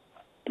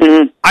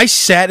 Mm-hmm. I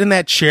sat in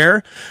that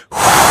chair,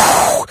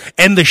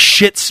 and the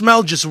shit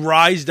smell just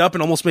rised up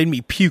and almost made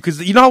me puke.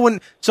 Because you know how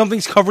when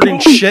something's covered in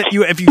shit,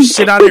 if you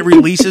sit on it, it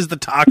releases the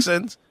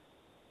toxins?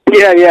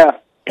 Yeah.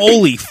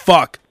 Holy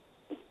fuck.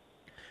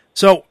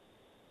 So,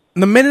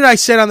 the minute I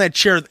sat on that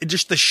chair,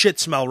 just the shit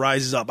smell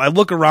rises up. I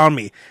look around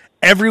me.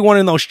 Everyone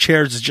in those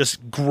chairs is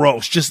just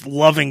gross, just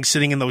loving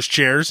sitting in those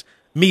chairs.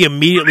 Me,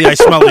 immediately, I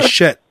smell the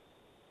shit.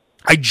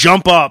 I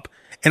jump up,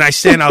 and I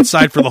stand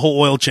outside for the whole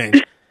oil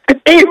change.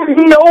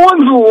 No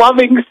one's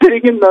loving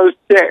sitting in those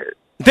chairs.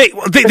 They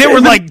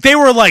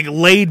were like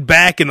laid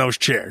back in those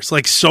chairs,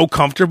 like so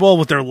comfortable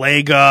with their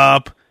leg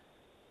up.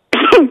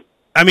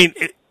 I mean,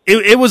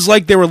 it was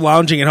like they were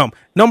lounging at home.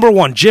 Number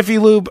one, Jiffy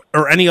Lube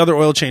or any other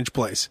oil change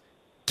place,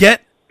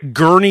 get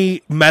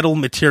gurney metal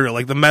material,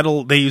 like the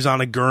metal they use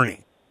on a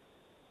gurney,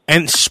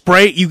 and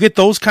spray. You get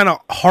those kind of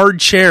hard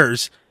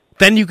chairs,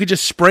 then you could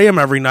just spray them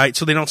every night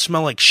so they don't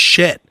smell like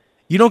shit.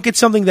 You don't get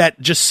something that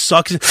just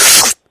sucks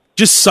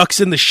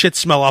in the shit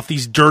smell off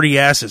these dirty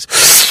asses.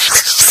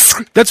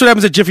 That's what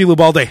happens at Jiffy Lube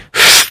all day.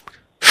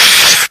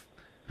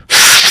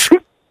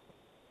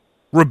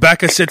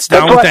 Rebecca sits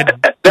down with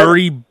that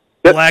dirty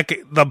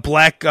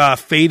black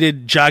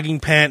faded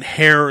jogging pant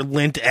hair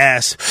lint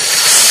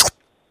ass.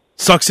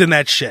 Sucks in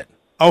that shit.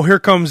 Oh, here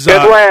comes.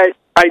 That's why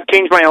I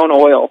changed my own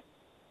oil.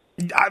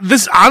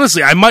 This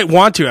honestly, I might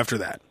want to after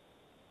that.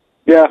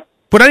 Yeah.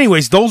 But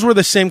anyways, those were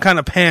the same kind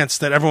of pants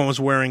that everyone was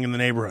wearing in the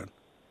neighborhood.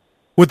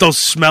 With those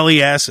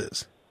smelly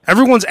asses.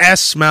 Everyone's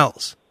ass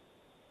smells.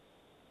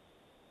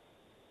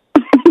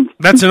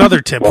 That's another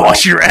tip.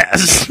 Wash your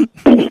ass.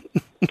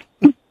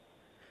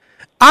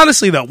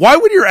 Honestly, though, why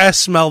would your ass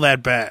smell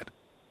that bad?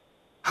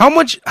 How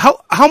much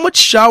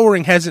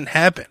showering hasn't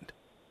happened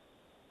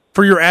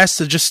for your ass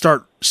to just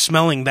start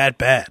smelling that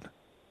bad?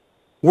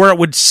 Where it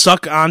would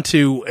suck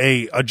onto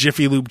a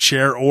Jiffy Lube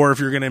chair, or if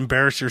you're going to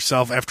embarrass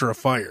yourself after a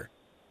fire.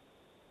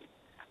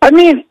 I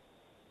mean,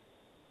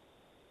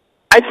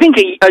 I think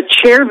a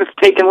chair that's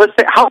taken, let's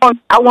say, how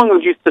long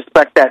would you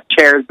suspect that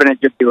chair has been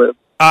at Jiffy Lube?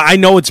 I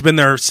know it's been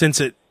there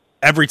since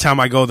every time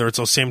I go there, it's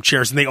those same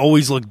chairs, and they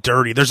always look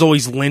dirty. There's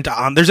always lint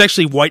on. There's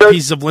actually white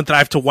pieces of lint that I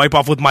have to wipe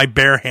off with my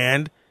bare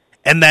hand,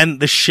 and then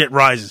the shit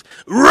rises.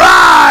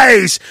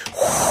 Rise!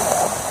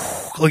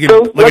 Like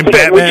in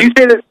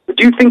Batman. Would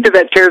you think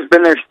that chair's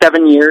been there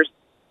 7 years,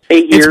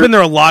 8 years? It's been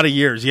there a lot of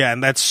years, yeah,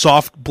 and that's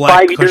soft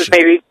black 5 cushion. years,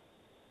 maybe?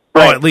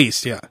 Right. Right. At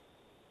least, yeah.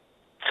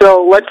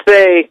 So let's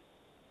say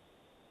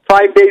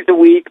 5 days a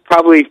week,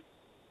 probably,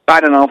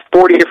 I don't know,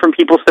 40 different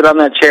people sit on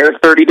that chair,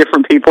 30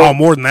 different people. Oh,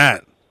 more than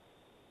that.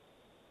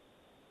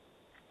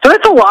 So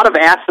that's a lot of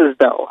asses,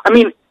 though. I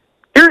mean,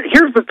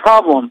 here's the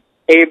problem,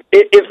 Abe.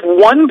 If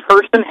one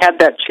person had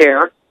that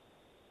chair,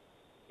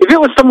 if it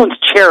was someone's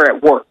chair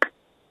at work,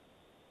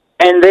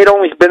 and they'd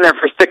only been there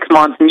for 6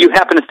 months, and you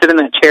happen to sit in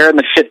that chair and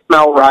the shit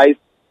smell rise.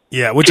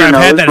 Yeah, which I've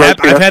had that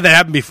happen. I've had that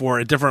happen before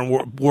at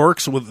different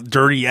works with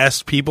dirty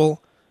ass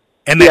people,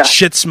 and that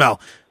shit smell.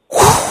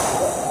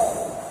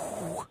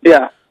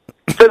 Yeah.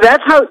 So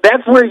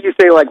that's where you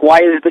say, like, why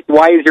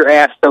is your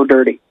ass so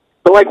dirty?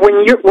 But like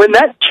when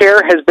that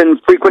chair has been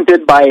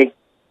frequented by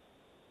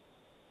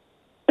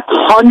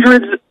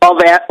hundreds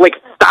of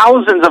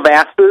thousands of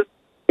asses,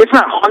 if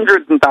not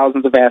hundreds and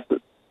thousands of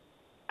asses,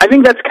 I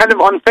think that's kind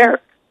of unfair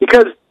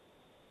because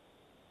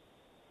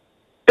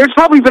there's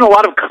probably been a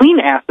lot of clean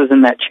asses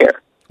in that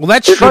chair. Well,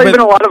 that's there's true. There's probably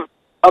been a lot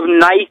of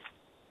nice,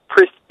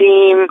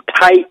 pristine,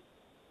 tight,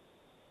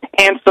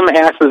 handsome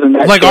asses in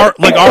that chair.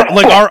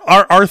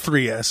 Our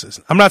three asses.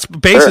 I'm not.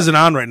 Bass isn't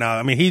on right now.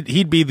 I mean,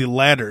 he'd be the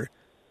latter.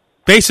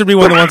 Bass would be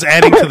one of the ones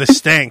adding to the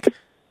stank.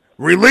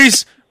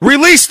 Release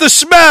the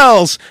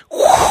smells.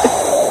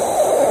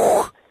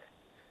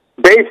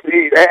 Bass,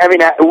 I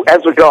mean,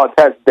 as we go on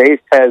test, Bass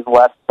has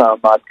left some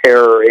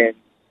terror in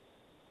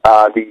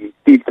the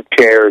seats of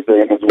chairs.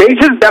 Bass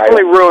has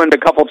definitely ruined a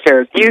couple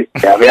chairs. I've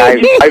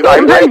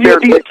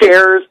see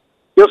chairs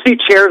You'll see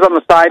chairs on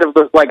the side of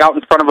the, like, out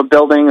in front of a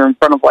building or in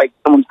front of, like,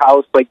 someone's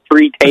house, like,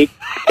 3 take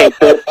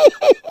this.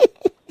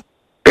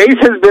 Space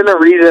has been the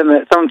reason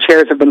that some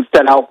chairs have been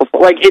set out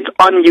before. Like, it's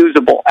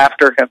unusable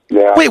after him.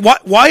 Yeah. Wait,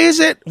 why is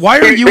it? Why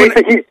are you?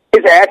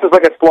 His ass is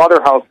like a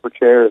slaughterhouse for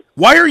chairs.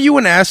 Why are you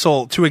an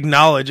asshole to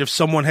acknowledge if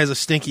someone has a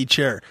stinky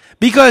chair?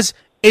 Because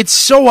it's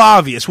so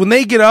obvious. When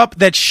they get up,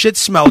 that shit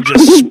smell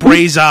just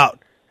sprays out.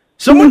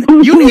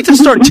 You need to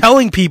start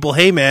telling people,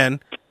 hey,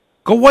 man,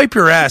 go wipe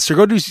your ass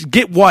or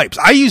get wipes.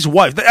 I use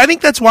wipes. I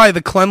think that's why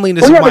the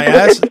cleanliness of my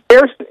ass.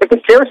 If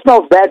the chair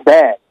smells that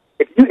bad,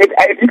 if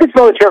you can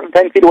smell the chair from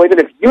 10 feet away, then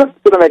if you have to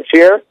sit on that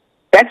chair,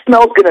 that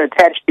smell's going to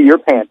attach to your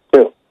pants,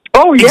 too.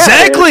 Oh, yeah.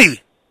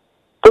 Exactly.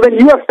 So then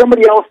you have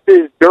somebody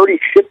else's dirty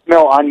shit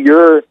smell on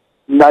your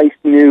nice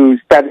new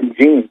 7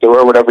 jeans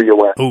or whatever you're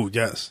wearing. Oh,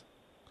 yes.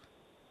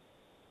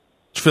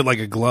 Fit like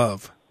a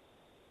glove.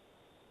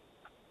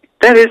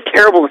 That is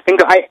terrible to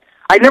think of. I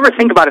never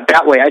think about it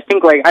that way. I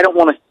think, like, I don't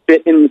want to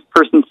sit in this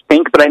person's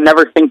stink, but I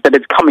never think that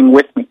it's coming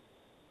with me.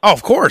 Oh,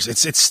 of course.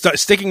 It's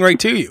sticking right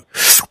to you.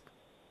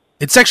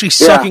 It's actually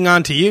sucking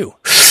onto you.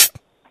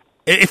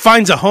 It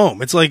finds a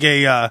home. It's like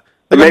a...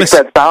 it makes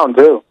that sound,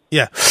 too.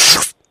 Yeah.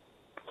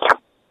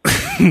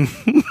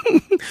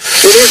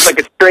 It is like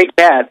a stray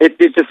cat. It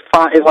just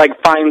finds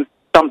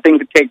something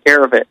to take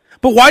care of it.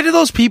 But why do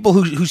those people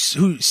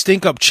who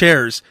stink up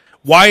chairs,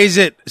 why is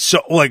it so,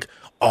 like,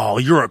 oh,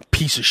 you're a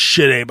piece of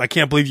shit, Abe. I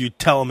can't believe you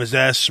tell him his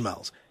ass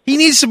smells. He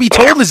needs to be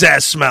told his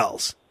ass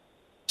smells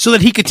so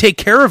that he could take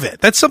care of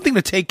it. That's something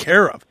to take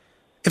care of.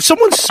 If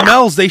someone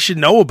smells, they should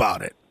know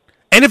about it.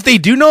 And if they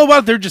do know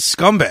about it, they're just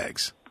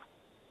scumbags.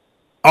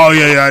 Oh,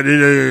 yeah, I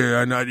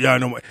know.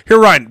 Here,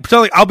 Ryan,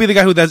 I'll be the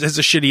guy who has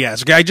a shitty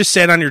ass. Okay, I just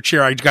sat on your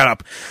chair. I got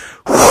up.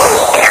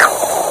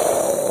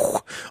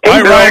 All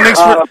right,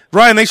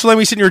 Ryan, thanks for letting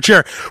me sit in your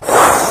chair.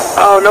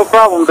 Oh, no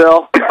problem,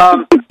 Bill.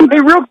 Hey,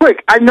 real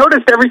quick, I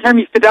noticed every time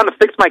you sit down to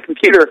fix my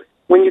computer,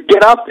 when you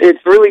get up, it's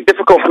really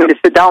difficult for me to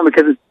sit down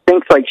because it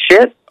stinks like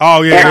shit.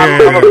 Oh, yeah.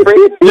 I'm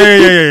afraid.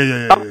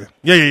 Yeah, I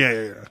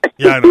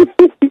know.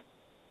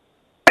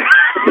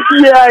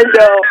 Yeah, I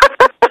know.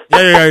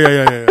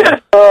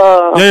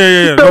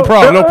 Yeah. No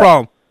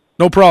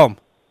problem.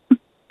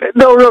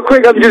 No, real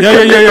quick, I'm just...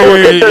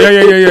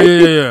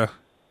 Yeah.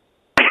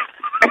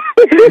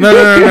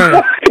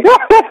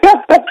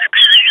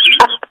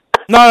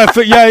 No,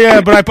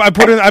 but I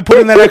put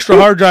in that extra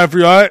hard drive for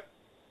you, all right?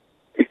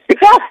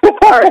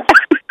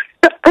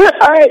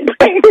 All right.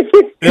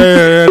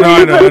 Yeah, no,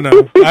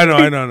 I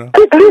know.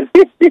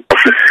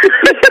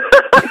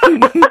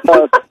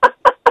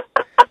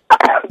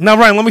 Now,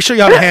 Ryan, let me show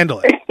you how to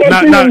handle it.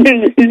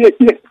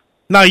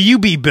 Now, you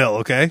be Bill,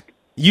 okay?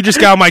 You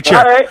just got on my chair.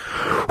 All right.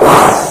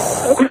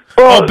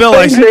 Oh, Bill,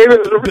 thanks, Dave.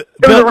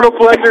 It was a real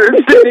pleasure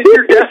sitting at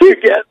your desk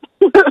again.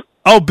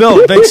 Oh,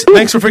 Bill,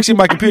 thanks for fixing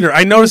my computer.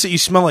 I noticed that you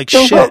smell like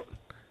shit.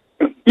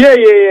 Yeah,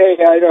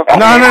 I know.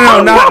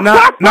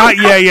 No, not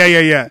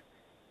yeah.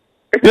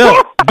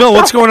 Bill,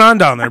 what's going on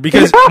down there?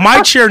 Because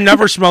my chair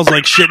never smells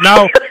like shit.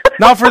 Now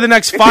for the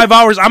next 5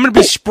 hours, I'm going to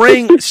be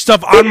spraying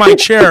stuff on my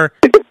chair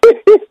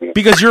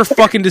because you're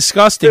fucking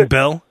disgusting,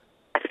 Bill.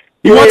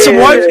 You want some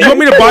wipes? You want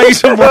me to buy you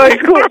some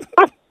wipes?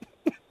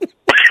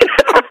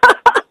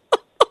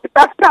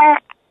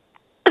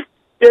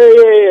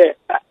 Yeah.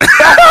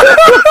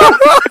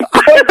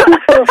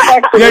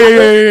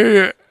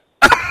 Yeah.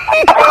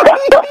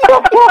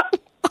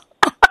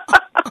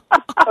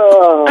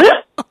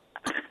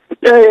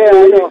 Yeah, I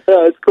know.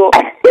 Yeah, it's cool.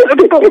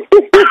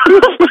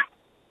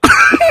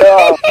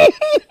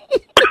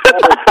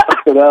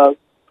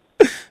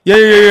 Yeah.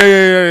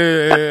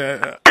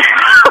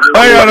 I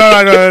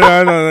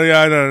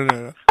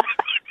know.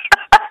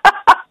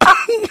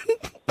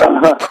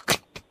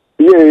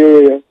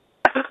 Yeah.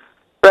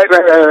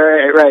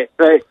 Right.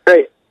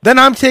 Then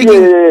I'm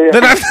taking.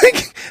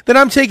 Then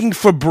I'm taking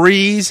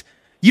Febreze.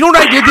 You know what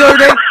I did the other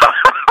day?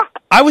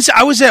 I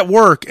was at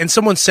work and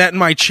someone sat in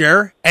my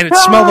chair and it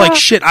smelled like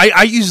shit.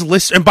 I use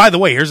Listerine. And by the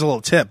way, here's a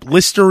little tip: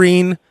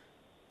 Listerine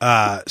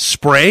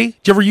spray. Do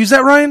you ever use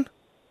that, Ryan?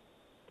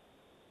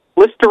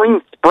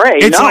 Listerine spray.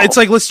 It's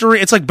like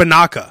Listerine. It's like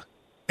Banaka.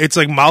 It's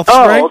like mouth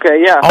spray. Oh,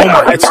 okay, yeah. Oh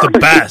my, it's the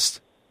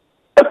best.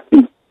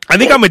 I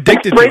think I'm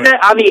addicted to it. Spray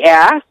that on the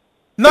ass?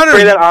 No.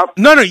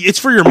 It's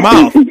for your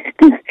mouth.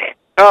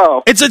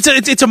 Oh, it's a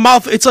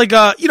mouth. It's like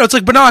it's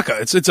like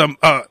Banaka. It's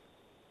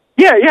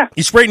yeah.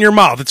 You spray it in your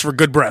mouth. It's for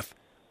good breath.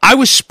 I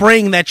was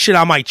spraying that shit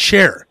on my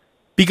chair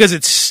because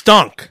it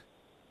stunk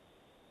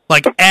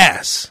like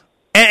ass.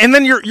 And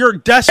then you're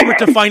desperate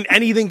to find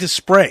anything to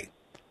spray.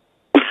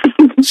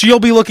 So you'll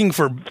be looking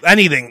for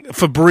anything,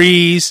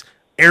 Febreze,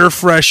 air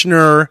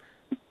freshener,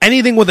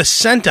 anything with a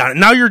scent on it.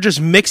 Now you're just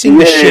mixing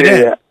the shit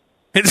in.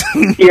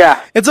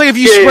 Yeah. It's like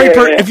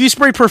if you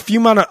spray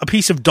perfume on a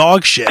piece of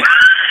dog shit.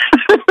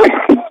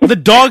 The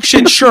dog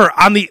shit, sure,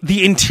 on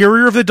the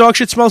interior of the dog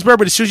shit smells better,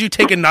 but as soon as you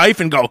take a knife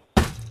and go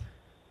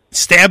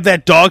stab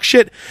that dog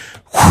shit,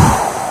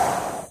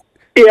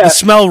 the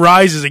smell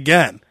rises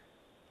again.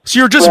 So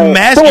you're just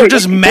masking. You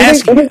think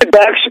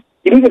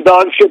the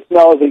dog shit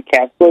smell is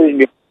encapsulated in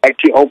your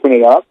actually open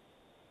it up?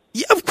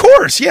 Yeah, of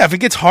course. Yeah, if it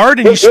gets hard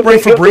and you spray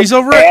Febreze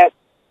over it.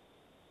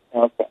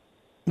 Okay.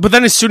 But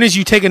then as soon as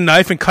you take a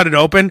knife and cut it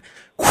open,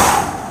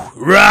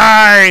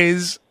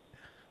 rise.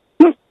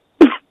 So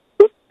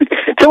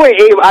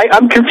wait, Abe,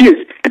 I'm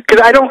confused because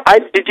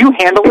did you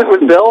handle it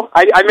with Bill?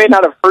 I may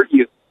not have heard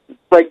you.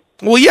 Like,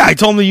 well, yeah, I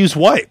told him to use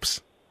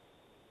wipes.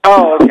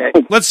 Oh, okay.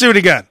 Let's do it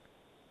again.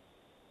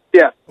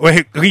 Yeah.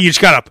 Wait, you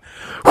just got up.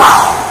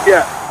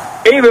 Yeah.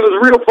 Abe, it was a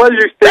real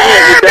pleasure staying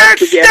at your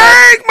desk again.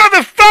 Stank,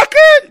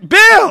 motherfucker!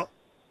 Bill!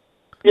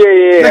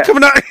 Yeah. That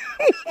coming out...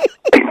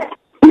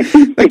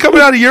 that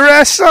coming out of your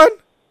ass, son?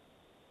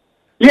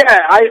 Yeah,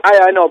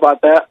 I know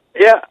about that.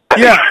 Yeah.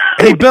 Yeah.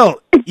 Hey,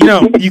 Bill,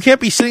 you can't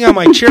be sitting on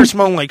my chair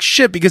smelling like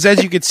shit because,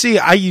 as you can see,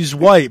 I use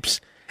wipes,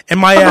 and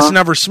my ass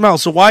never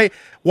smells. So why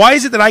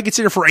is it that I can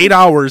sit here for 8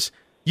 hours,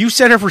 you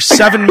sat here for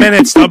 7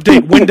 minutes to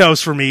update Windows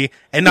for me,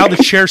 and now the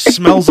chair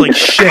smells like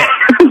shit?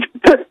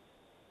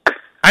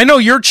 I know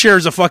your chair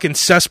is a fucking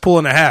cesspool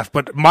and a half,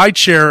 but my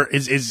chair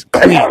is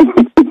clean.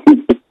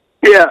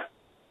 Yeah.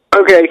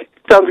 Okay.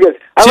 Sounds good.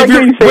 I like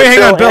what you say,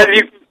 hang on, Bill. As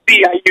you can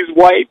see, I use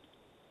wipes.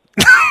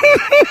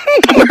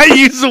 I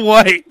use the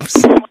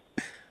wipes.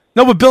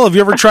 No, but Bill, have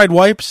you ever tried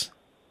wipes?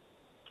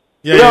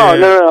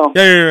 No.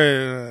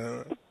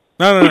 Yeah.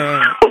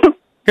 No.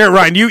 Here,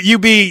 Ryan,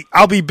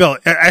 I'll be Bill.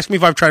 Ask me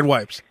if I've tried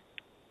wipes.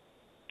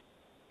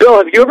 Bill,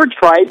 have you ever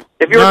thought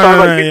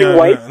about using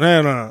wipes?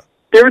 No.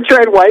 You ever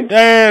tried wipes?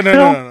 No.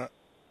 No.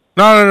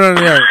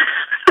 Yeah.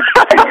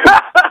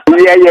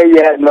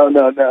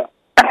 No.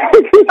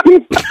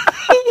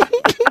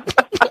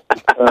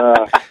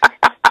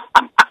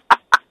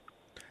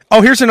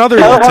 Oh, here's another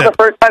I little love how tip. the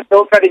first time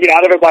Bill tried to get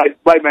out of it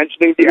by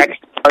mentioning the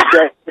extra hard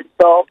drive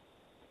install.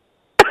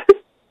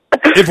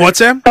 If what,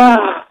 Sam?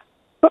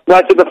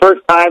 That's the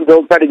first time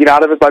Bill tried to get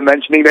out of it by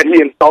mentioning that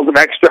he installed an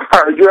extra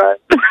hard drive.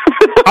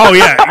 Oh,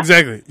 yeah,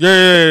 exactly.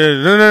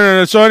 Yeah.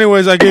 No. So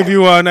anyways, I gave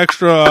you an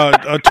extra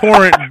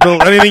torrent, Bill.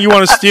 Anything you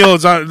want to steal,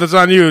 that's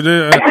on you. All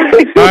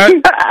right?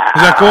 Is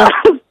that cool?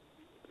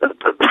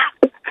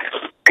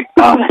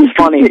 Oh, that's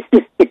funny.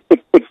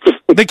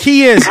 The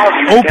key is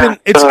open.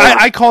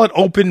 I call it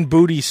open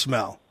booty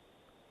smell.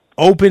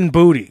 Open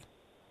booty.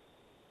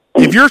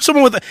 If you're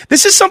someone with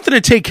this is something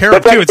to take care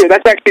of too.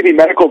 That's actually the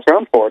medical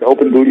term for it.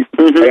 Open booty.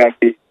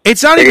 Mm-hmm.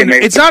 It's not even.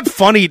 It's not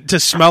funny to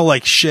smell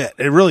like shit.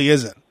 It really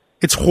isn't.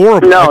 It's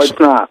horrible. No, actually. It's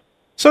not.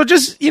 So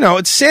just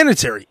it's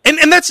sanitary, and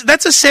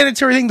that's a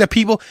sanitary thing that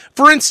people.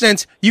 For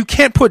instance, you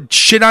can't put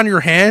shit on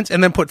your hands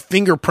and then put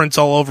fingerprints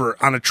all over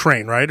on a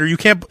train, right? Or you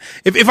can't.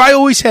 If I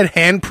always had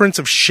handprints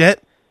of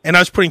shit and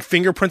I was putting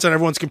fingerprints on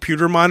everyone's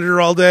computer monitor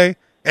all day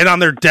and on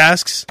their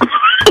desks,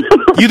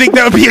 you think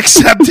that would be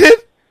accepted?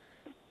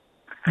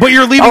 But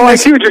you're leaving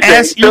this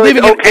ass. You're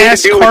leaving an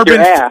ass carbon.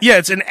 Yeah,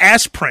 it's an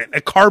ass print, a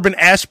carbon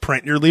ass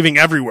print. You're leaving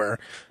everywhere.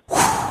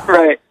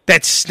 Right.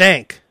 That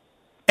stank.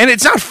 And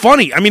it's not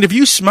funny. I mean, if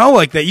you smell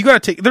like that, you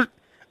got to take...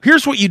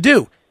 Here's what you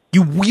do.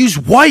 You use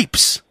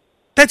wipes.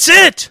 That's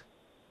it.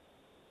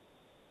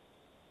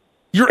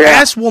 Your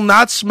ass will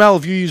not smell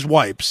if you use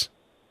wipes.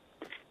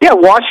 Yeah,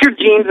 wash your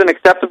jeans an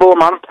acceptable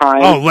amount of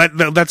time. Oh,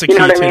 that's a key,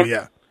 too,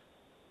 yeah.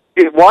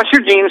 Wash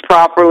your jeans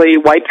properly,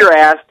 wipe your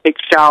ass, take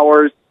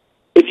showers.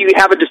 If you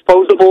have a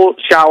disposable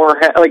shower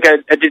head, like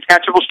a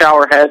detachable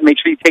shower head, make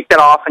sure you take that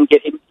off and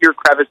get into your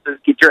crevices,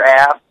 get your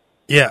ass.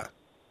 Yeah.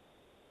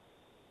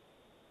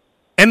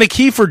 And the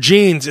key for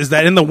jeans is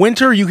that in the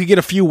winter, you could get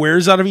a few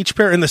wears out of each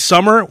pair. In the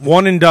summer,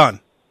 one and done.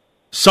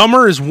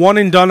 Summer is one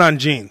and done on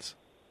jeans.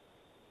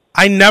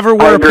 I never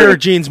wear a pair of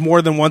jeans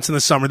more than once in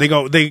the summer.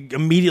 They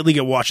immediately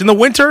get washed. In the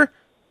winter,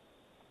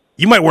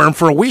 you might wear them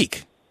for a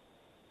week.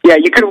 Yeah,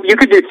 you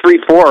could do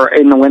 3-4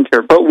 in the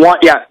winter, but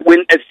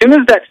as soon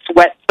as that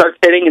sweat starts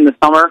hitting in the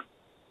summer,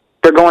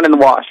 they're going in the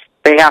wash.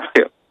 They have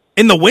to.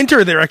 In the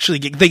winter,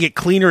 they get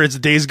cleaner as the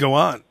days go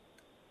on.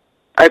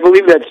 I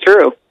believe that's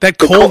true. That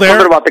cold air.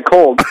 Something about the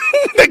cold.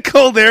 That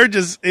cold air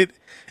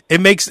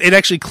it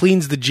actually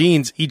cleans the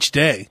jeans each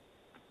day.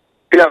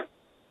 Yeah.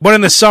 But in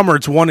the summer,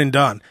 it's one and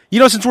done.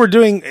 Since we're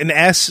doing an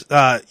ass,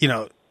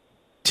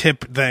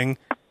 tip thing,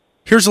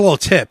 here's a little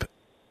tip.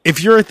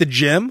 If you're at the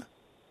gym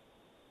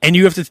and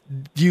you have to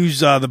use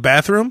the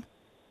bathroom,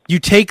 you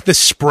take the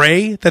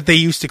spray that they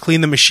use to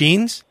clean the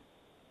machines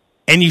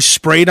and you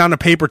spray it on a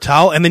paper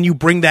towel, and then you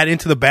bring that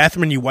into the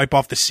bathroom and you wipe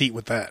off the seat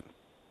with that.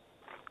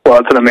 Well,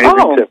 that's an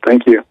amazing tip.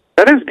 Thank you.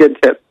 That is a good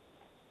tip.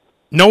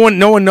 No one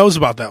knows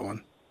about that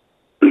one.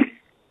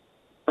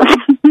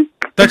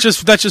 That's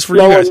just for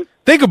you guys.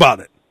 Think about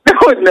it. No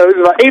one knows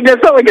about it.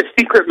 That's not like a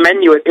secret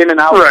menu at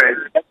In-N-Out. Right.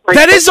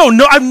 That is though.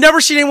 No, I've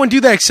never seen anyone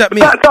do that except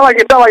me. It's not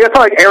like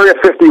Area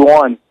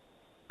 51.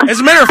 As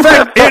a matter of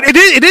fact,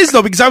 it is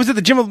though, because I was at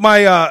the gym with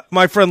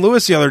my friend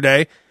Lewis the other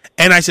day,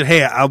 and I said,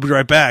 "Hey, I'll be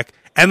right back."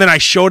 And then I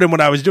showed him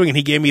what I was doing, and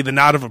he gave me the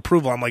nod of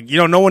approval. I'm like,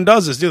 no one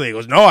does this, do they? He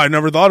goes, "No, I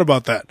never thought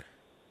about that."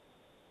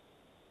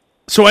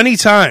 So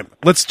anytime,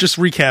 let's just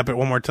recap it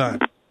one more time.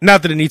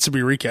 Not that it needs to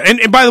be recapped.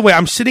 And by the way,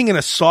 I'm sitting in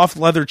a soft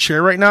leather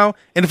chair right now,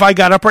 and if I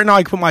got up right now,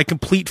 I could put my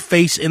complete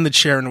face in the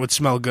chair and it would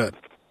smell good.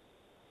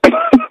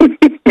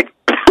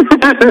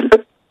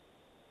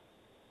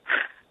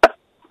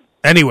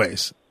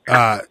 Anyways,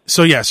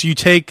 so you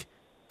take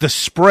the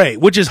spray,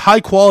 which is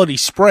high quality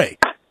spray.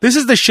 This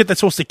is the shit that's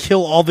supposed to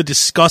kill all the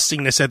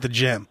disgustingness at the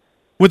gym.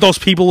 With those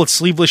people with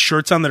sleeveless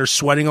shirts on that are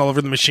sweating all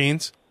over the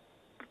machines.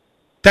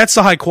 That's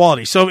the high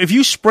quality. So if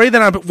you spray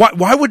that on,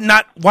 why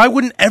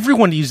wouldn't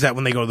everyone use that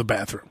when they go to the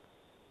bathroom?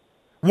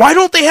 Why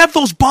don't they have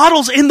those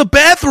bottles in the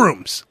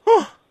bathrooms?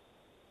 Huh.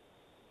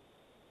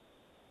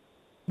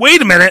 Wait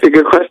a minute. That's a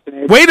good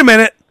question. Wait a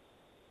minute.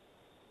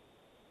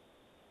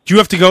 Do you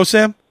have to go,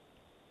 Sam?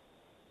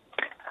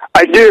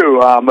 I do.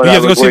 But you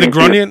have to go see the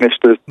Grunion?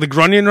 The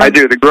Grunion run? I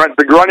do. The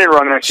Grunion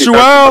run.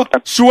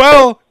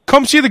 Suel,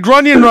 come see the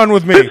Grunion run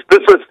with me.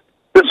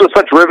 This was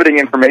such riveting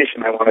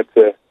information. I wanted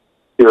to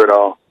hear it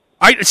all.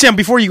 Sam,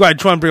 before you go, I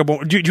try and bring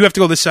up. Do you have to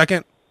go this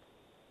second?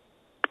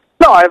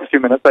 No, I have a few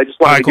minutes. I just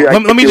wanted to.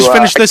 Let me just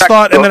finish this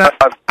thought, and then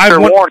I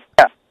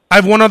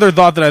have one other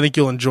thought that I think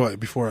you'll enjoy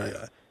before I.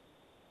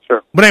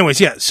 Sure. But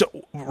anyways, yeah.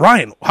 So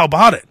Ryan, how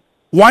about it?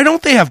 Why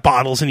don't they have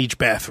bottles in each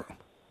bathroom?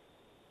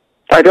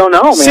 I don't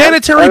know,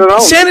 man.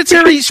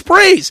 Sanitary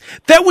sprays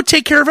that would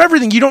take care of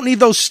everything. You don't need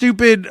those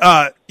stupid,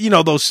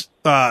 those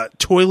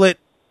toilet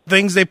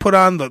things they put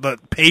on the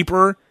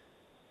paper.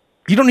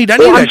 You don't need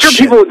any of that. I'm sure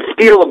shit. people would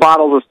steal the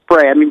bottles of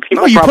spray. I mean,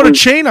 people. No, you probably... put a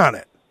chain on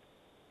it.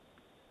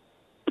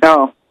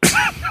 No.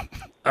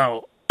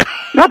 Oh.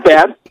 Not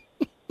bad.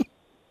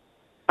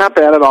 Not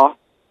bad at all.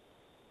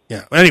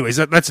 Yeah. Anyways,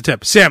 that's a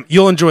tip. Sam,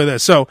 you'll enjoy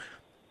this. So,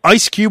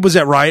 Ice Cube was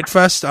at Riot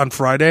Fest on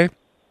Friday,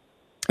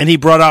 and he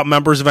brought out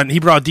members of it. He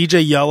brought out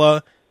DJ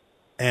Yella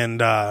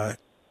and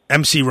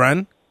MC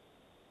Ren.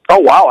 Oh,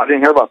 wow. I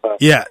didn't hear about that.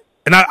 Yeah.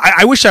 And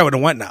I wish I would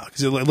have went now,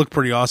 because it looked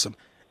pretty awesome.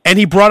 And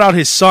he brought out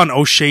his son,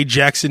 O'Shea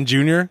Jackson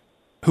Jr.,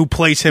 who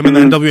plays him in the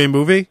NWA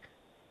movie.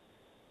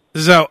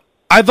 So,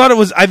 I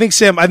think,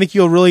 Sam,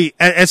 you'll really,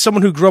 as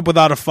someone who grew up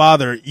without a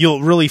father,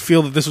 you'll really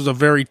feel that this was a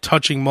very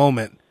touching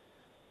moment.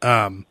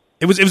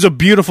 It was a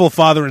beautiful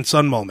father and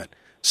son moment.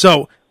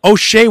 So,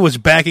 O'Shea was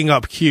backing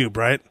up Cube,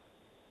 right?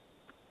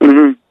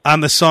 Mm-hmm.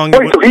 On the song.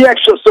 Wait, so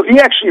he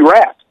actually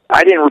rapped.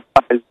 I didn't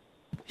realize.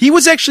 He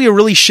was actually a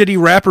really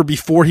shitty rapper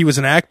before he was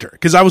an actor,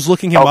 because I was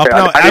looking him up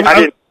now. I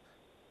didn't.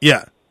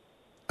 Yeah.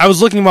 I was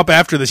looking him up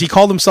after this. He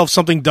called himself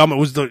something dumb. It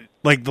was the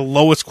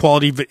lowest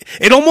quality.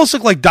 It almost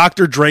looked like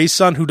Dr. Dre's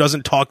son, who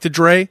doesn't talk to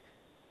Dre.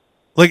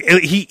 Like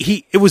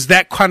it was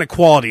that kind of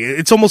quality.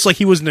 It's almost like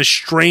he was an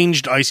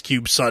estranged Ice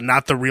Cube son,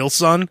 not the real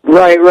son.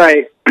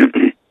 Right.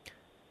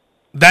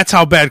 That's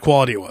how bad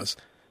quality it was.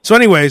 So,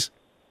 anyways,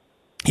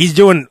 he's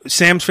doing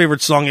Sam's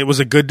favorite song. It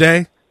Was a Good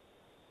Day.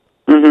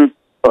 Mm-hmm.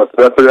 Oh,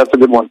 that's a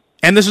good one.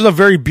 And this was a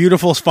very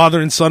beautiful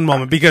father and son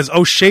moment, because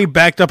O'Shea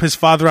backed up his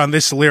father on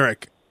this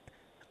lyric.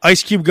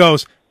 Ice Cube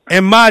goes,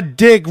 "And my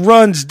dick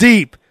runs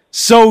deep,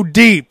 so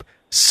deep,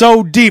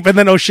 so deep." And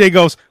then O'Shea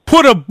goes,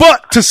 "Put a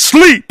butt to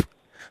sleep."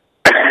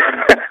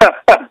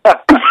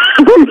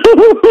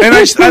 And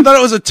I thought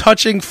it was a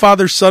touching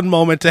father-son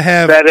moment to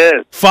have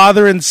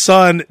father and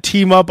son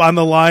team up on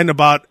the line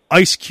about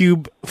Ice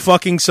Cube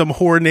fucking some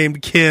whore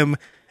named Kim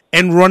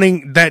and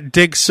running that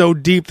dick so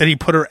deep that he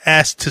put her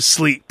ass to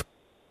sleep.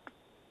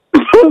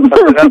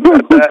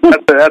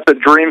 That's a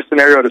dream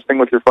scenario to sing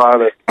with your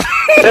father.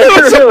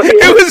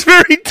 It was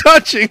very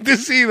touching to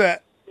see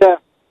that. Yeah.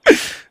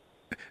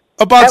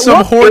 About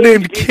some whore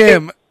named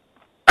Kim.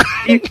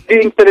 Do you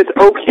think that it's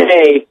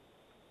okay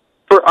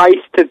for Ice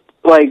to,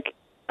 like,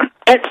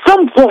 at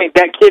some point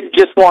that kid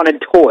just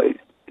wanted toys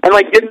and,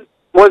 like,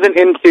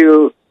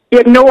 he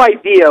had no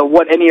idea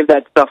what any of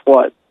that stuff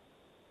was.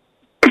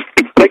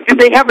 Like, did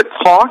they have a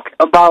talk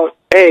about,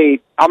 hey,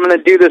 I'm going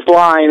to do this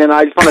line and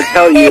I just want to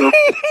tell you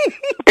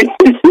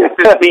what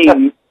this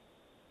means?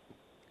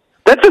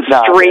 That's a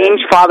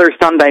strange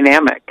father-son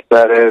dynamic.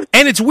 That is.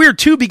 And it's weird,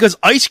 too, because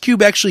Ice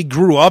Cube actually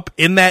grew up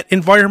in that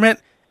environment,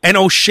 and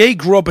O'Shea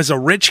grew up as a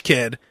rich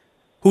kid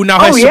who now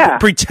has to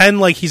pretend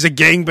like he's a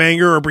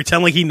gangbanger or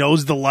pretend like he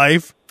knows the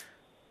life.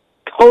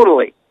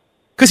 Totally.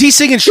 Because he's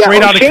singing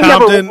straight out of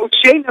Compton.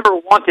 O'Shea never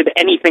wanted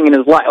anything in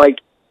his life. Like,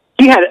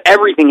 he had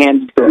everything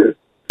handed to him.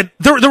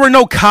 There were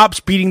no cops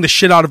beating the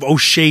shit out of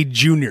O'Shea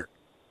Jr.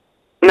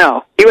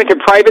 No. He went to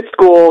private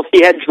schools.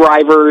 He had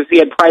drivers. He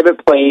had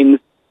private planes.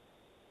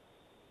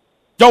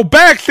 Yo,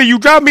 Baxter, you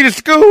drive me to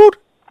school?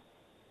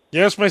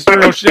 Yes,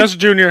 Mr. O'Shea. Yes,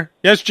 Junior.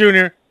 Yes,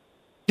 Junior.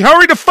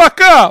 Hurry the fuck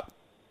up.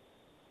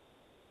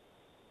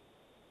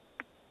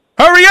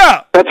 Hurry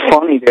up. That's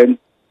funny, dude.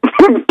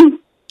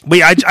 But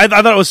yeah, I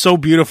thought it was so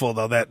beautiful,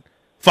 though, that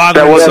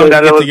father and son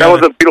that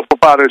was a beautiful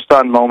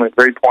father-son moment.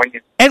 Very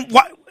poignant. And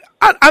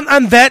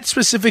on that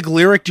specific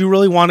lyric, do you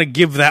really want to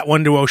give that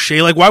one to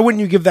O'Shea? Like, why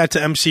wouldn't you give that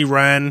to MC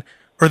Ren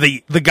or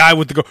the guy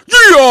with the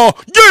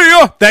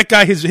yeah, that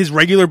guy, his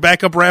regular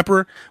backup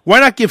rapper? Why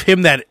not give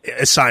him that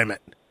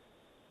assignment?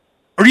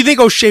 Or do you think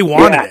O'Shea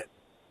wanted it?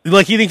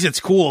 Like, he thinks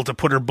it's cool to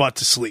put her butt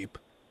to sleep.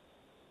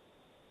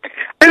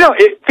 I know.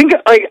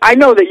 I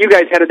know that you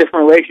guys had a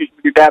different relationship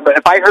with your dad, but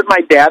if I heard my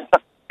dad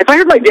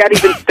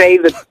even say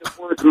the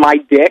words "my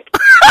dick,"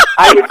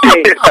 I would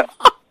say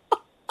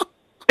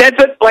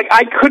that's like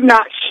I could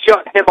not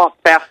shut him up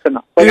fast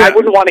enough. Like, Yeah. I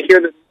wouldn't want to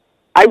hear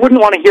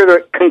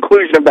the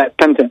conclusion of that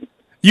sentence.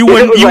 You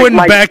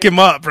wouldn't back him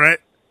up, right?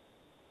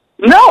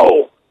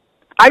 No!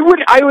 I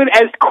would,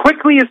 as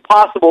quickly as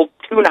possible,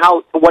 tune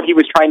out to what he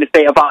was trying to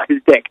say about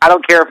his dick. I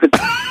don't care if it's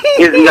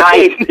is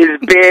nice, is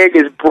big,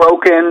 is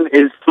broken,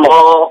 is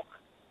small.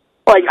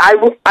 Like, I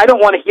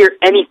don't want to hear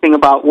anything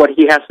about what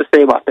he has to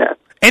say about that.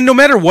 And no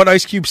matter what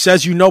Ice Cube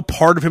says,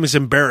 part of him is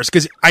embarrassed.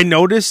 Because I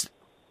noticed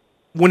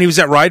when he was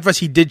at Riot Fest,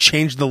 he did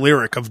change the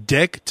lyric of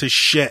dick to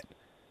shit.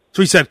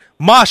 So he said,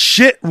 "My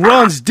shit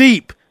runs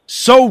deep,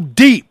 so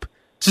deep."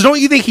 So don't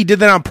you think he did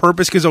that on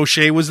purpose because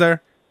O'Shea was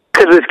there?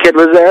 Because this kid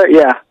was there?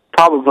 Yeah,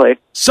 probably.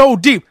 So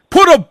deep.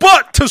 Put a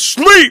butt to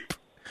sleep!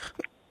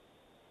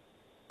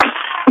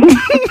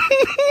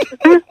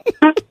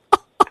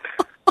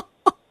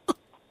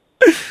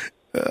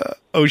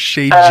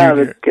 O'Shea Jr.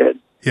 That's good.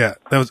 Yeah,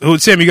 that was. Oh,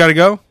 Sam, you got to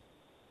go.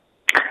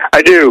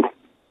 I do.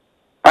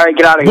 All right,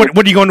 get out of here.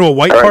 What are you going to a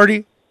white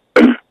party?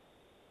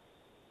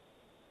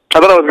 I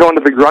thought I was going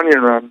to the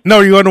Grunion Run.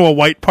 No, you're going to a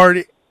white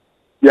party.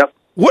 Yep.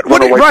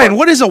 Ryan,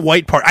 what is a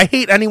white party? I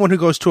hate anyone who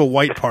goes to a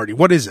white party.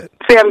 What is it?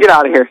 Sam, get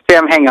out of here.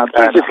 Sam, hang up.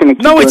 He's just gonna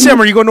keep No, wait, doing Sam,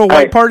 this. are you going to a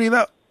white party,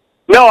 though?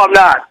 No, I'm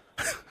not.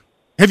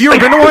 Have you ever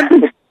been to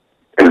one?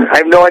 I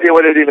have no idea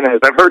what it even is.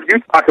 I've heard you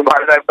talk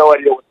about it. I have no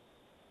idea what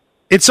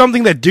It's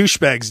something that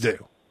douchebags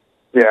do.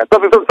 Yeah,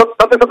 something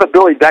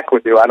Billy Deck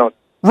would do. I don't.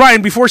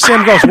 Ryan, before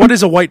Sam goes, what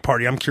is a white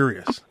party? I'm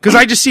curious. Because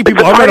I just see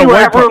people, It's a I'm at party a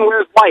where white party. everyone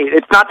wears white.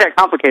 It's not that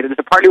complicated. It's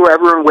a party where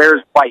everyone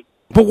wears white.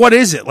 But what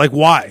is it? Like,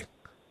 why?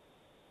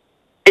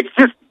 It's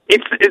just,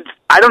 it's.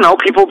 I don't know.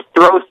 People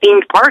throw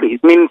themed parties.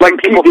 I mean, like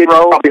people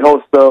throw. Probably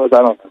host those. I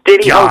don't know.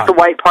 Did he host a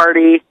white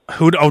party?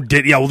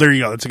 Yeah, well, there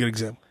you go. That's a good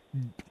example.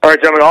 All right,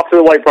 gentlemen, off to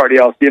the white party.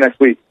 I'll see you next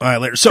week. All right,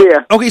 later. So,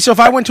 okay, so if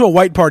I went to a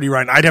white party,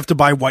 Ryan, I'd have to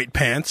buy white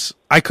pants.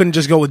 I couldn't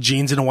just go with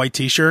jeans and a white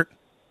T-shirt.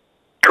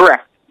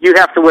 Correct. You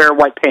have to wear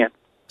white pants.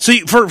 So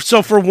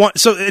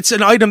it's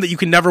an item that you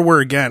can never wear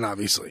again,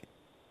 obviously.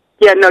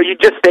 Yeah, no, you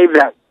just save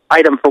that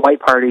item for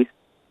white parties.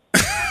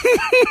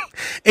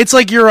 It's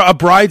like you're a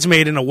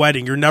bridesmaid in a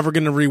wedding. You're never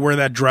going to rewear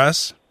that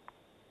dress.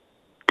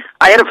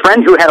 I had a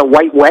friend who had a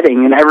white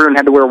wedding, and everyone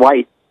had to wear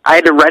white. I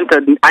had to rent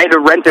a. I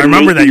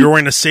remember that you were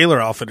wearing a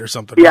sailor outfit or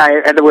something. Yeah,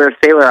 I had to wear a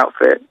sailor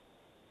outfit.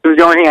 It was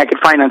the only thing I could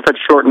find on such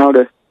short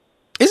notice.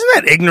 Isn't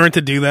that ignorant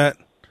to do that?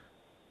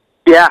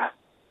 Yeah.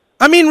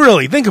 I mean,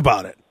 really, think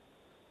about it.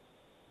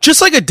 Just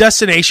like a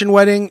destination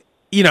wedding,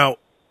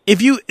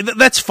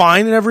 that's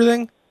fine and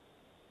everything.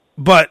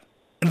 But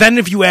then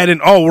if you add in,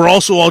 we're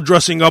also all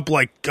dressing up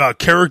like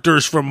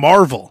characters from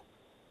Marvel.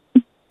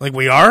 Like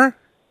we are?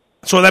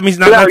 So that means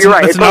you're right.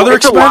 That's another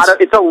expense?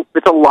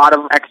 It's a lot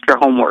of extra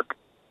homework.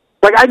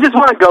 Like, I just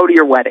want to go to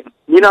your wedding.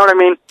 You know what I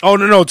mean? Oh,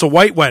 no, it's a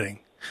white wedding.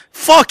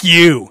 Fuck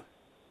you.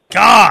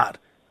 God.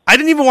 I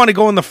didn't even want to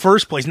go in the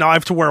first place. Now I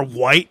have to wear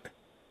white.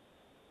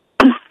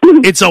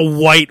 It's a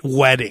white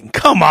wedding.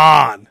 Come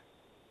on.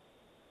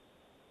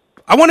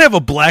 I want to have a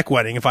black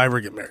wedding if I ever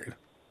get married.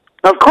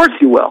 Of course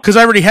you will. Because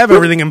I already have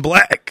everything in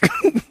black.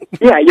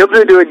 Yeah, you'll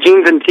do a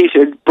jeans and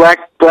T-shirt, black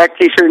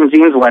T-shirt and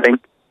jeans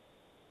wedding.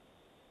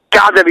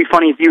 God, that'd be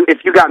funny if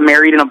you got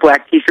married in a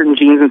black T-shirt and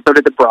jeans and so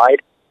did the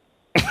bride.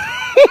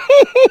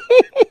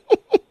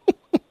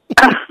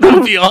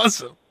 That'd be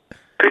awesome.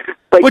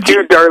 Like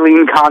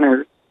Darlene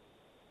Connor.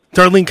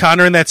 Darlene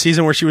Connor in that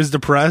season where she was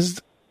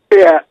depressed?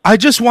 Yeah. I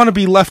just want to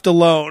be left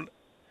alone.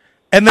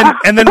 And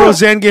then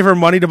Roseanne gave her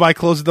money to buy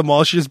clothes at the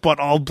mall. She just bought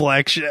all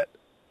black shit.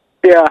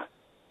 Yeah.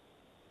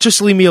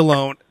 Just leave me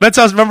alone. That's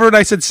how. Remember when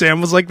I said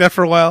Sam was like that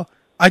for a while?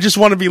 I just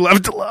want to be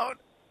left alone.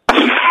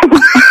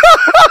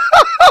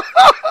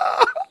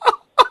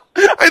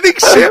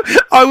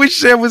 I wish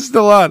Sam was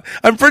still on.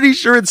 I'm pretty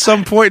sure at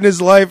some point in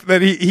his life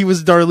that he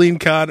was Darlene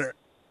Connor.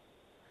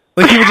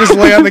 Like he would just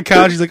lay on the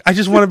couch. He's like, I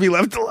just want to be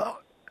left alone.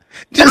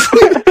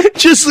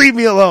 Just leave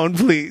me alone,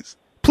 please.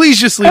 Please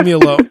just leave me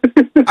alone.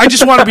 I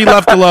just want to be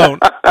left alone.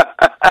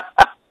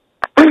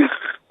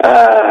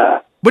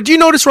 But do you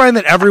notice, Ryan,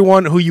 that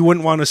everyone who you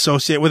wouldn't want to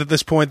associate with at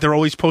this point, they're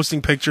always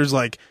posting pictures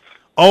like,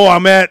 oh,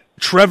 I'm at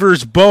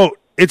Trevor's boat.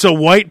 It's a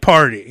white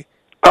party.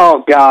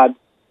 Oh, God.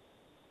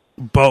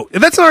 Boat.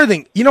 And that's another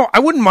thing. I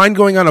wouldn't mind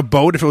going on a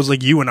boat if it was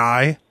like you and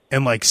I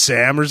and like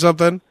Sam or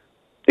something.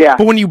 Yeah.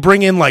 But when you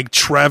bring in like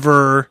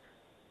Trevor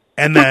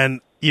and then,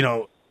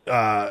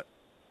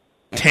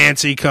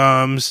 Tansy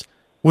comes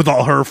with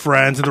all her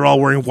friends and they're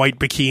all wearing white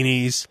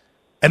bikinis.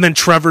 And then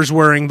Trevor's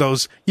wearing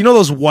those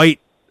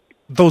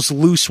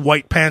loose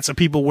white pants that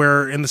people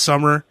wear in the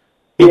summer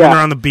when they're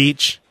on the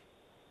beach.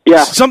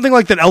 Yeah. Something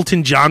like that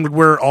Elton John would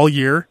wear all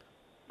year.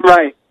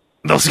 Right.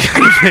 Those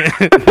guys.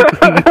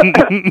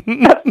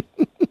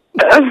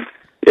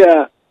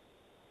 Yeah.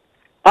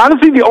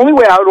 Honestly, the only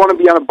way I would want to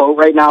be on a boat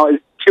right now is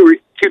two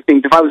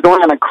things. If I was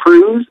going on a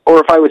cruise or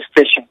if I was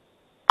fishing.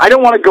 I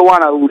don't want to go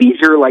on a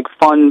leisure,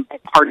 fun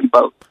party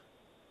boat.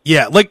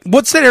 Yeah,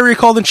 what's that area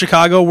called in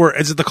Chicago? Where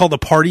is it called the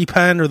Party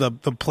Pen or the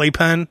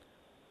Playpen?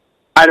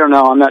 I don't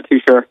know. I'm not too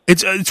sure.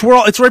 It's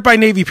right by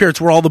Navy Pier.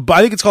 It's where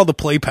I think it's called the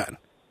Playpen.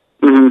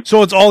 Mm-hmm.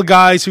 So it's all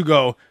guys who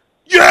go,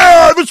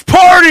 yeah, let's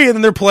party, and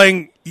then they're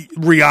playing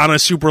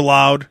Rihanna super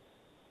loud.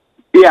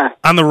 Yeah.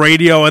 On the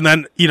radio, and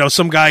then,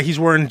 some guy, he's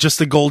wearing just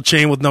a gold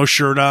chain with no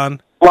shirt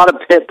on. A lot of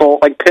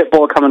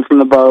Pitbull coming from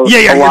the boat.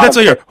 Yeah, that's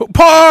what you're.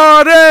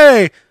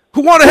 Party!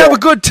 Who want to have a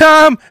good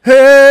time? Hey,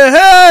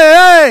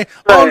 hey, hey!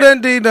 Right.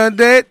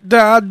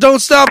 Don't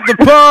stop the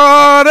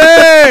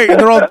party! And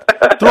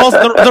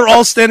they're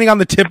all standing on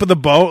the tip of the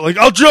boat, like,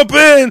 I'll jump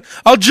in,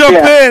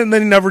 and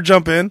then never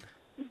jump in.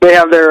 They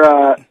have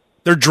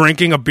they're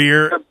drinking a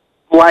beer.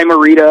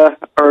 Limerita,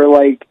 or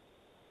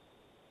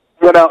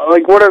what else?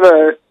 What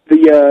are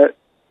the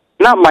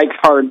not Mike's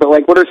Hard, but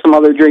what are some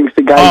other drinks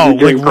the guys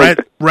drink?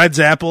 Red's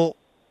Apple.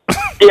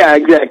 Yeah,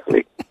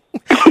 exactly.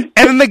 And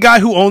then the guy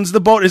who owns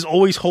the boat is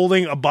always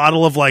holding a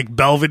bottle of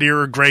Belvedere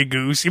or Grey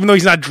Goose, even though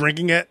he's not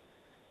drinking it.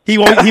 He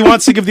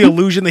wants to give the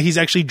illusion that he's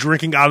actually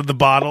drinking out of the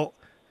bottle.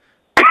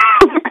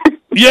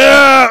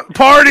 Yeah,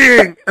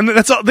 partying, and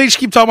that's all. They just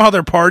keep talking about how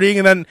they're partying,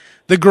 and then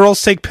the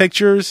girls take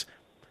pictures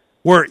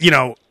where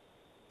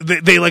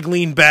they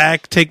lean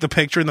back, take the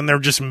picture, and then they're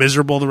just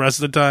miserable the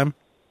rest of the time.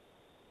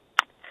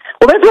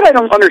 Well, that's what I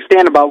don't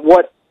understand about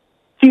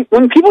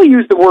when people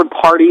use the word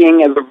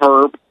partying as a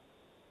verb,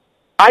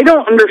 I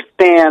don't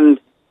understand.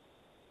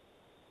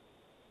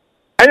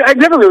 I've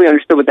never really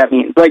understood what that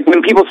means.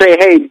 When people say,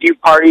 hey, do you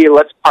party?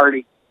 Let's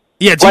party.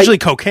 Yeah, it's usually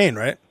cocaine,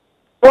 right?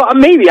 Well,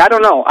 maybe. I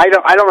don't know. I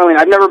don't really.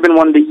 I've never been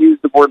one to use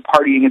the word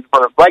partying as a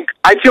verb.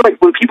 I feel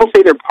like when people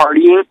say they're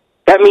partying,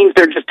 that means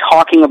they're just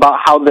talking about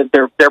how that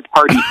they're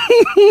partying.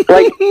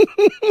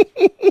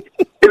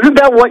 Isn't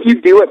that what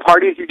you do at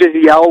parties? You just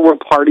yell, "We're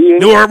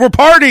partying." No, we're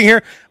partying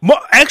here.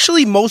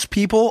 Actually, most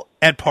people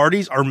at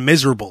parties are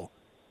miserable,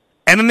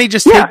 and then they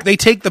just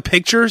take the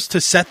pictures to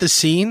set the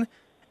scene,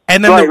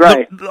 and then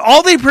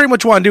all they pretty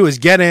much want to do is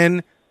get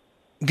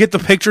the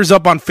pictures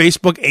up on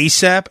Facebook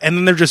ASAP, and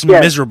then they're just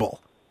miserable.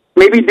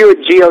 Maybe do a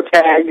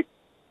geotag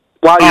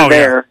while you're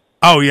there. Yeah.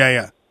 Oh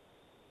yeah.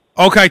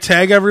 Okay,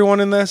 tag everyone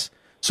in this,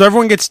 so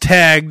everyone gets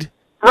tagged.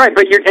 Right,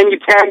 but you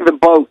tag the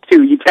boat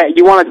too. You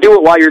want to do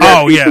it while you're there.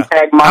 Oh, so you can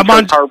tag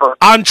Montrose Harbor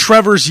on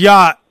Trevor's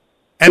yacht,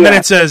 and then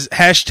it says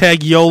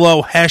hashtag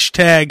YOLO,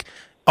 hashtag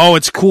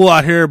it's cool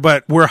out here,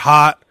 but we're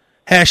hot,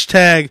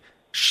 hashtag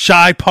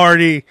shy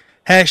party,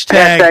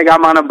 hashtag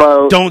I'm on a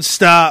boat, don't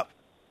stop,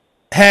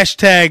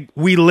 hashtag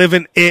we live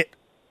in it.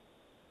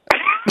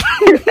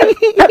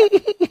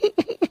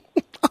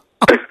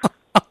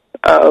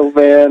 Oh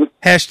man,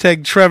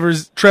 hashtag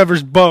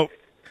Trevor's boat.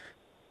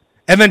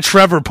 And then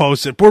Trevor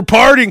posts it. We're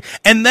partying.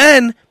 And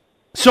then,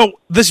 so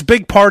this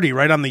big party,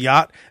 right, on the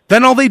yacht,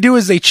 then all they do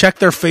is they check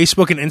their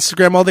Facebook and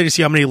Instagram all day to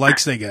see how many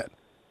likes they get.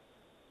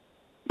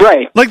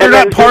 Right. They're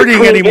not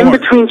partying anymore.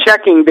 In between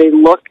checking, they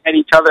look at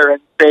each other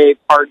and say,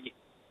 party.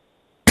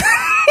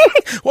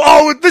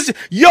 Oh, this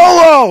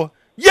YOLO!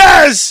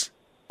 Yes!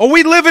 Oh,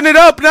 we living it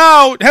up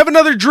now. Have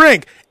another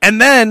drink.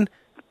 And then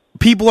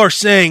people are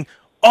saying,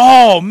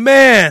 oh,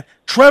 man,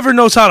 Trevor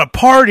knows how to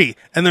party.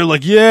 And they're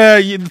like, yeah,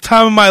 the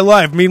time of my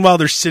life. Meanwhile,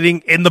 they're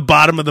sitting in the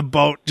bottom of the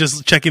boat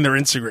just checking their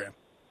Instagram.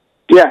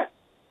 Yeah.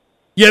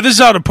 Yeah, this is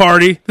how to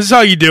party. This is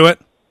how you do it.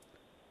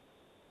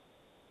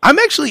 I'm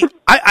actually,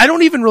 I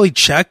don't even really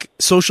check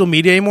social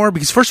media anymore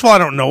because, first of all, I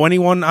don't know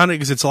anyone on it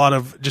because it's a lot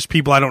of just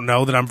people I don't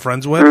know that I'm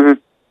friends with. Mm-hmm.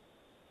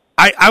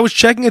 I was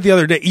checking it the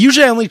other day.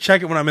 Usually I only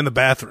check it when I'm in the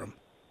bathroom.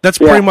 That's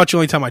pretty much the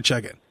only time I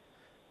check it.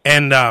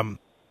 And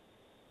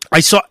I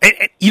saw,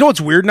 you know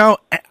what's weird now?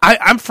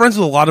 I'm friends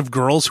with a lot of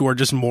girls who are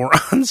just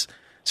morons.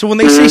 So when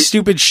they say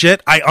stupid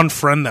shit, I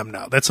unfriend them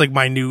now. That's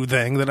my new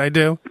thing that I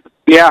do.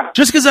 Yeah.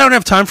 Just because I don't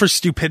have time for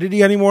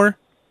stupidity anymore.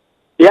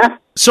 Yeah.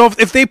 So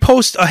if they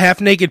post a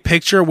half-naked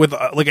picture with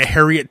a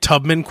Harriet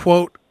Tubman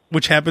quote,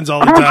 which happens all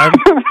the time,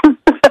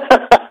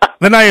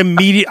 then I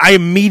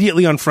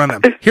immediately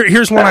unfriend them.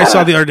 Here's one I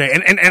saw the other day,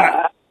 and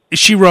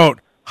she wrote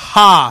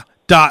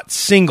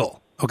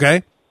single,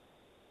 okay?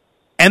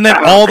 And then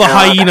all the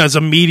hyenas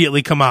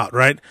immediately come out,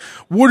 right?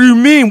 What do you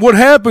mean? What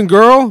happened,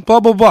 girl? Blah,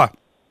 blah, blah.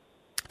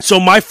 So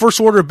my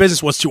first order of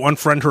business was to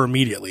unfriend her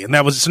immediately, and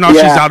so now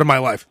she's out of my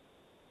life.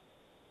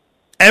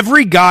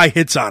 Every guy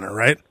hits on her,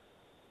 right?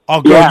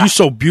 Oh, girl, you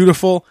so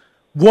beautiful.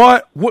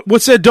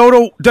 What's that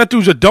dodo? That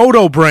dude's a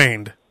dodo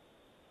brained.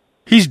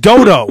 He's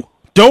Dodo.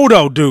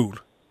 Dodo dude.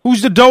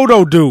 Who's the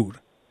Dodo dude?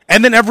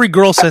 And then every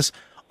girl says,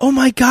 oh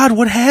my God,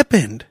 what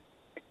happened?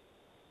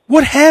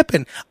 What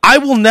happened? I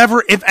will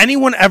never, if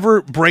anyone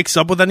ever breaks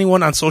up with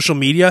anyone on social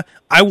media,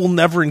 I will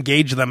never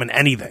engage them in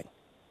anything.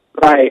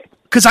 Right.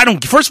 Because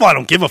first of all, I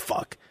don't give a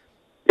fuck.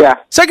 Yeah.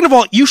 Second of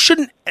all,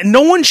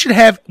 no one should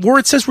have, where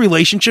it says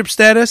relationship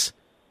status,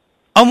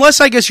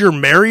 unless I guess you're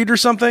married or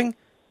something,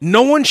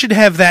 no one should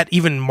have that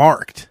even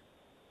marked.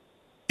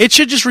 It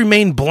should just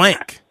remain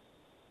blank.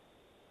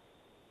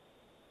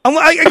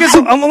 I guess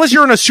unless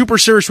you're in a super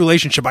serious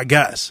relationship, I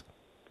guess.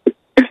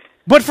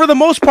 But for the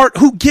most part,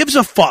 who gives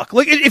a fuck?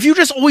 If you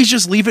always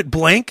just leave it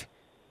blank,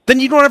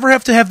 then you don't ever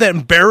have to have that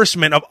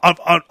embarrassment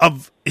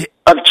of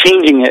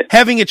changing it,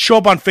 having it show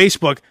up on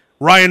Facebook.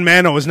 Ryan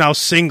Mano is now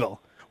single.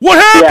 What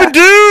happened,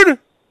 dude?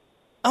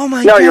 Oh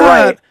my God! You're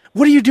right.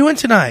 What are you doing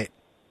tonight?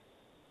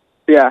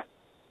 Yeah.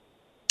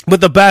 But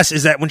the best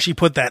is that when she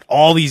put that,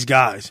 all these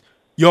guys,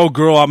 yo,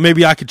 girl,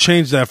 maybe I could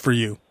change that for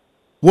you.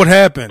 What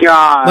happened?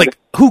 God. Like,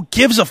 who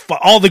gives a fuck?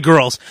 All the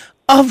girls,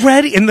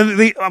 already? And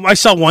then I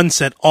saw one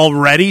said,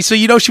 already? So,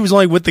 she was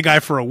only with the guy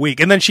for a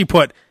week. And then she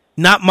put,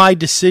 not my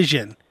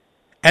decision.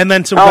 And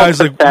then some guys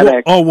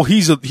pathetic. well,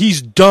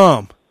 he's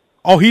dumb.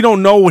 Oh, he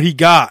don't know what he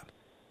got.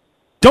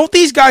 Don't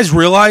these guys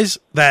realize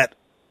that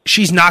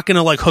she's not going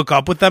to, like, hook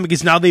up with them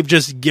because now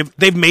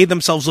they've made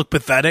themselves look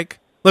pathetic,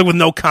 like, with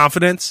no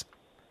confidence?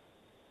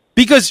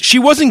 Because she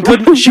wasn't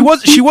good. She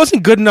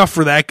wasn't good enough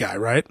for that guy,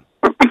 right?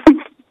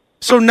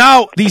 So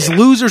now these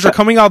losers are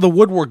coming out of the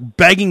woodwork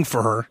begging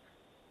for her,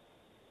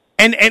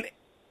 and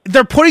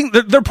they're putting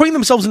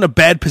themselves in a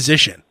bad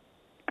position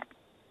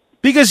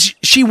because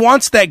she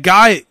wants that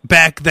guy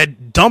back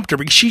that dumped her.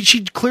 Because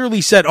she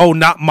clearly said, "Oh,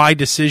 not my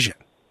decision."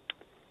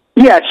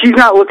 Yeah, she's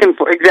not looking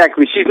for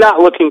exactly. She's not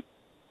looking.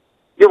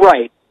 You're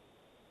right.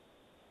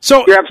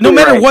 So no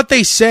matter what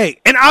they say,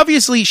 and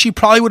obviously she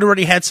probably would have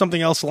already had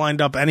something else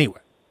lined up anyway.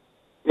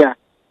 Yeah.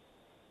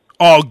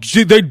 Oh,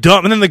 they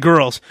dump, and then the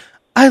girls,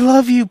 I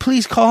love you.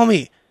 Please call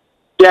me.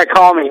 Yeah,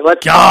 call me.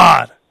 Let's.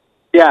 God.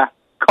 Yeah,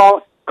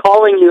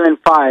 calling you in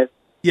 5.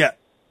 Yeah,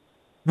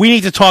 we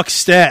need to talk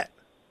stat.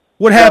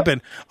 What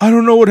happened? I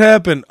don't know what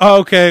happened. Oh,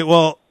 okay.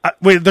 Well,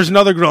 wait. There's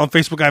another girl on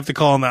Facebook I have to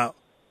call now.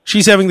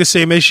 She's having the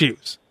same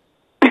issues.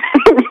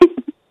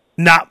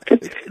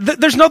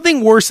 There's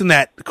nothing worse than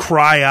that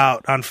cry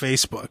out on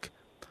Facebook.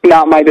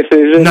 Not my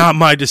decision. Not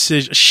my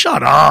decision.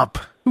 Shut up.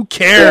 Who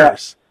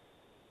cares? Yeah.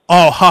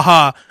 Oh,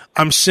 haha,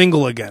 I'm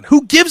single again.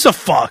 Who gives a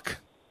fuck?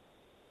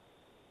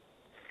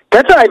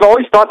 That's what I've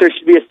always thought there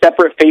should be a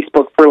separate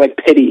Facebook for, like,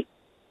 pity.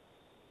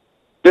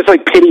 Just,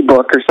 like, pity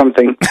book or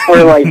something.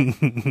 Or, like,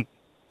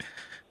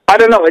 I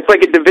don't know, it's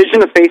like a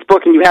division of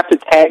Facebook and you have to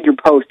tag your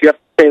post. You have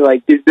to say,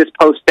 like, is this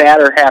post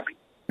sad or happy?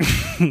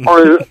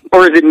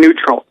 or is it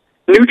neutral?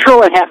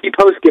 Neutral and happy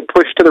posts get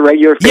pushed to the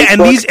regular Facebook.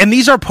 Yeah, and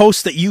these are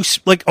posts that you,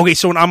 like, okay,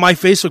 so on my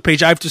Facebook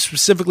page, I have to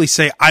specifically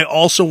say, I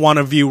also want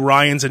to view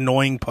Ryan's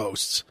annoying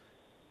posts.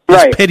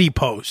 Right. Pity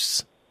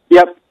posts.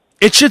 Yep.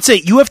 It should say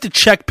you have to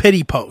check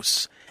pity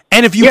posts.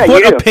 And if you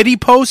put a pity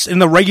post in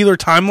the regular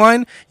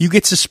timeline, you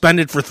get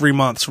suspended for 3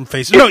 months from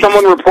Facebook. If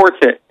someone reports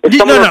it. If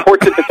someone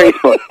reports it to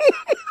Facebook.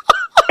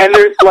 And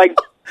there's like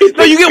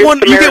you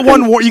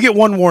get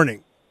one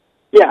warning.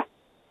 Yeah.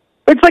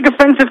 It's like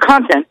offensive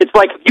content. It's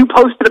like you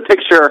posted a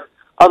picture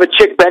of a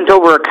chick bent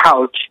over a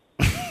couch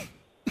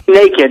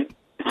naked,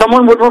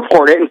 someone would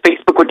report it and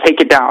Facebook would take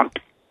it down.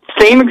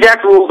 Same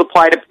exact rules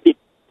apply to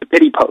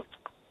pity posts.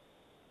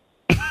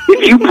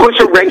 If you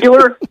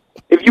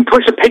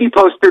push a pity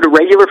post through to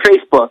regular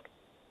Facebook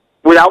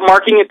without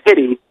marking it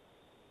pity,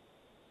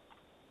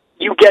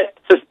 you get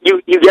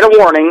a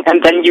warning,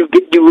 and then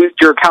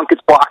your account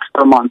gets blocked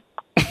for a month.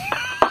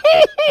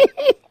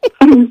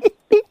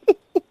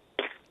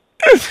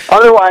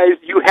 Otherwise,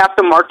 you have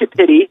to mark it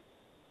pity.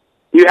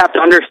 You have to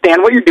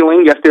understand what you're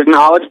doing. You have to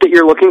acknowledge that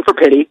you're looking for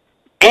pity,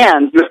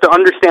 and you have to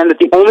understand that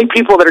the only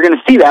people that are going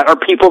to see that are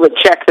people that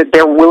check that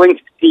they're willing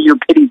to see your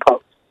pity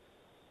post.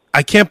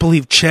 I can't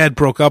believe Chad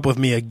broke up with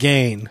me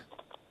again.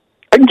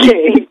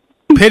 Again?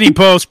 Pity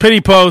post,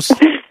 pity post,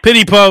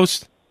 pity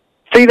post.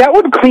 See, that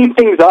would clean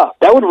things up.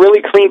 That would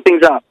really clean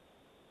things up.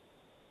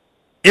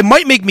 It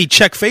might make me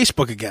check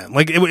Facebook again.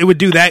 Like, it would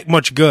do that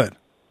much good.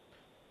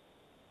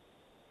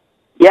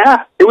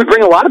 Yeah, it would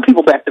bring a lot of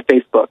people back to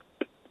Facebook.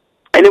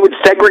 And it would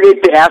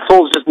segregate the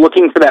assholes just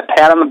looking for that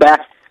pat on the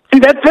back. See,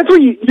 that's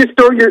where you just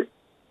throw you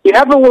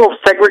have a little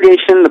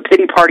segregation, the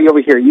pity party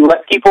over here. You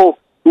let people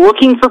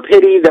looking for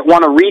pity that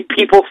want to read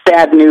people's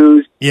sad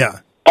news. Yeah.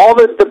 All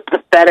the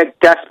pathetic,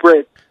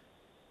 desperate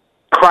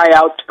cry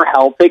outs for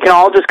help. They can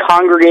all just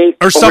congregate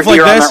or stuff like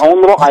on this their own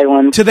little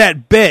island. To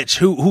that bitch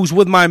who's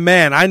with my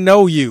man. I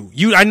know you.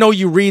 I know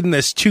you reading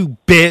this too,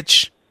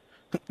 bitch.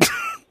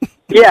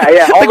 Yeah.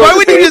 Like, why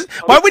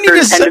wouldn't you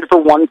just intended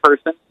for one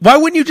person? Why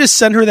wouldn't you just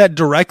send her that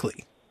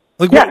directly?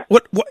 Like, yeah.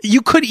 What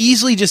you could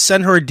easily just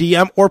send her a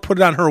DM or put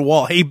it on her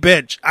wall. Hey,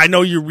 bitch, I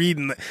know you're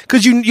reading it.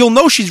 Because you'll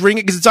know she's reading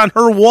it because it's on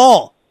her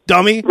wall,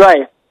 dummy.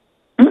 Right.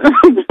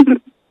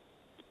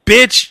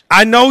 Bitch,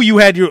 I know you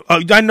had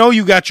I know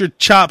you got your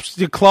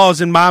claws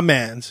in my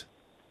man's.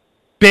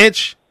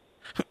 Bitch.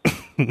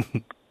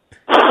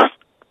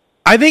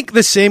 I think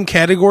the same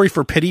category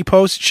for pity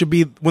posts should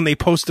be when they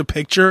post a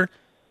picture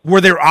where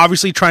they're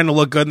obviously trying to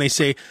look good and they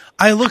say,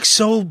 I look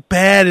so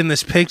bad in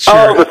this picture.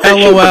 Oh, the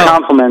fishing for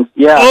compliments,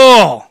 yeah.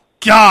 Oh,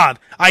 God.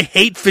 I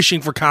hate fishing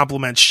for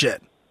compliments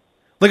shit.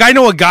 Like, I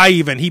know a guy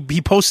even,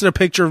 he posted a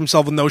picture of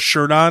himself with no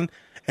shirt on,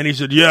 and he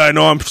said, yeah, I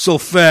know I'm still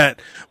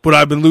fat, but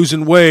I've been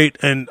losing weight,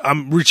 and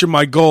I'm reaching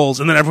my goals.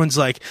 And then everyone's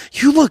like,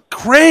 you look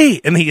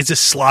great. And he gets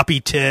just sloppy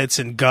tits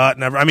and gut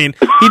and everything. I mean,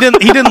 he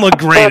didn't look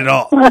great at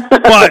all.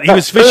 But he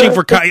was fishing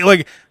for,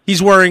 like,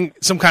 he's wearing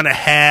some kind of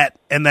hat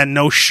and then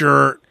no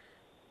shirt.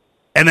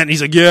 And then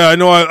he's like, yeah, I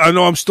know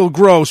I'm still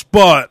gross,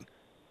 but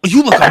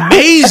you look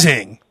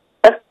amazing.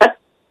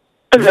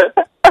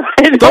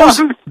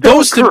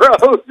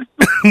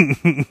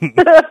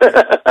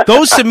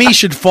 Those to me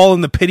should fall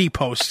in the pity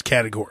post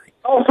category.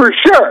 Oh, for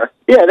sure.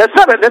 Yeah, that's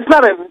not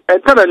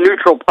a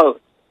neutral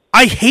post.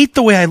 I hate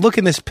the way I look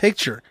in this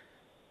picture.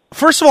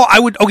 First of all,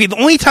 the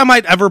only time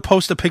I'd ever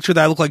post a picture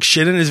that I look like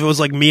shit in is if it was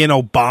like me and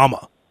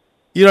Obama.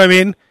 You know what I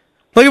mean?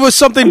 Like it was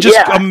something just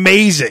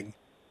amazing.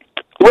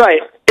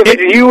 Right. If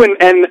it's you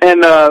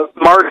and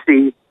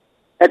Marcy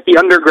at the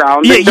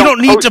underground. Yeah, you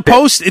don't need to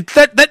post it.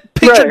 That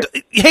picture.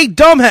 Right. Hey,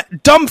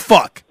 dumb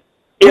fuck.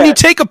 When you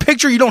take a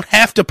picture, you don't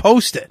have to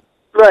post it.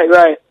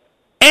 Right.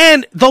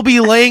 And they'll be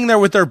laying there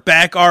with their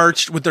back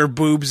arched, with their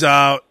boobs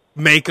out,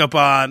 makeup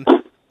on.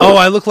 Oh,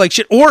 I look like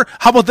shit. Or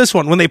how about this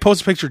one? When they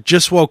post a picture,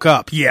 just woke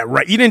up. Yeah,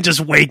 right. You didn't just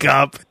wake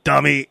up,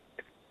 dummy.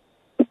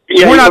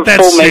 Yeah, we're not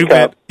that stupid.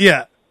 Makeup.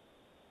 Yeah.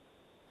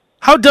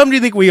 How dumb do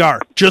you think we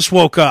are? Just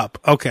woke up.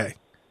 Okay.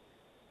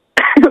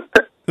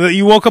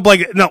 You woke up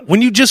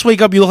when you just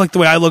wake up, you look like the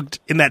way I looked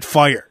in that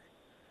fire.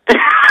 Can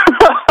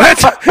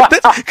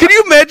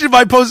you imagine if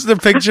I posted a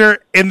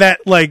picture in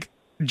that, like,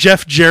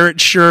 Jeff Jarrett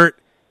shirt,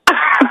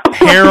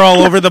 hair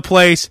all over the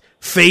place,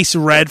 face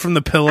red from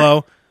the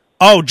pillow?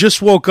 Oh,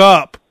 just woke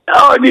up.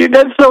 Oh, dude,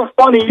 that's so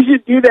funny. You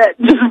should do that.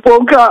 Just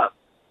woke up.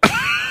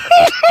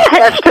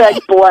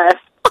 Hashtag blessed.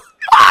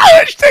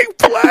 Hashtag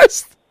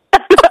blessed.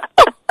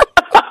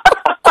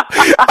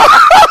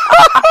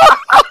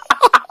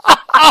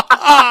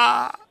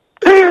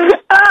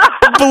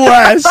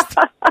 Blessed.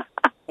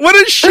 What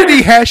a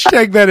shitty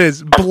hashtag that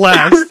is.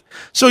 Blessed.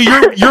 So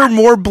you're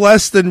more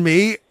blessed than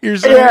me? You're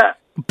saying? Yeah.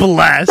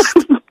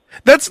 Blessed.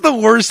 That's the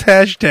worst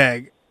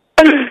hashtag.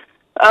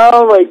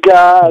 Oh my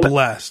God.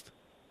 Blessed.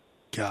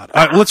 God.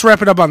 All right, let's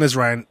wrap it up on this,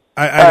 Ryan.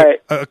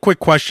 A quick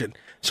question.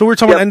 So we were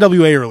talking about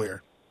NWA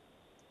earlier.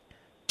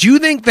 Do you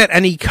think that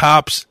any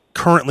cops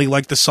currently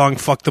like the song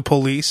 "Fuck the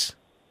Police"?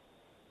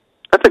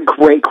 That's a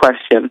great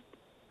question.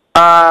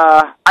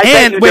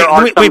 Wait,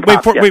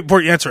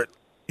 before you answer it.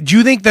 Do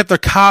you think that the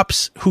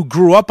cops who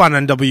grew up on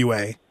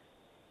NWA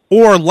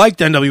or liked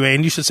NWA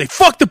and used to say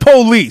 "fuck the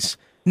police,"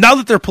 now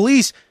that they're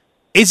police,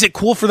 is it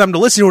cool for them to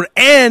listen to it?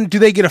 And do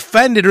they get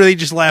offended or do they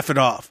just laugh it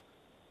off?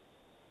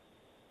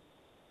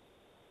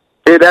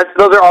 Dude, those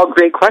are all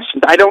great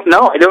questions. I don't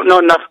know. I don't know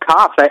enough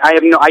cops.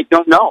 I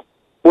don't know.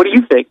 What do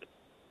you think?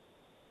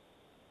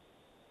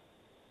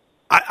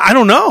 I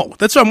don't know.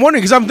 That's what I'm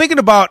wondering, because I'm thinking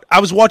about, I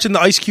was watching the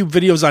Ice Cube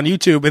videos on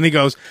YouTube, and he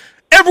goes,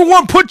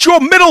 "Everyone put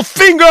your middle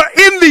finger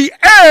in the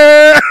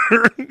air.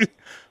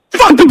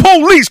 Fuck the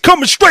police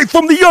coming straight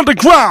from the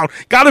underground.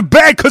 Got it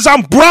bad because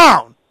I'm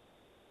brown."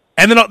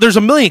 And then there's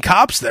a million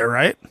cops there,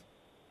 right?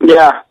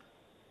 Yeah.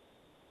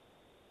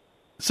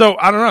 So,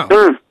 I don't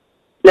know.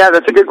 Yeah,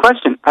 that's a good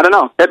question. I don't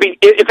know. That'd be,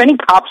 if any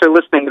cops are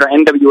listening that are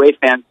NWA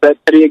fans, that'd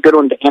be a good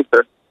one to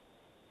answer.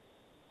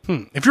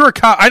 If you're a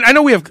cop, I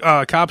know we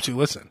have cops who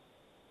listen.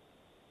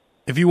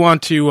 If you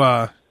want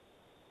to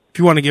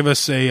give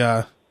us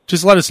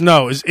just let us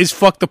know. Is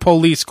 "fuck the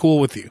police" cool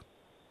with you?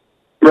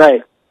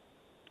 Right.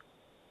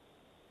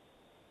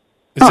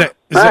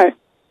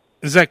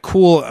 Is that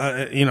cool?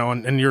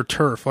 On your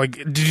turf,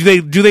 like,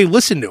 do they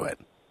listen to it?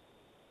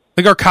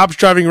 Like, are cops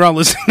driving around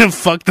listening to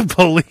 "fuck the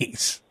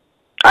police"?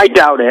 I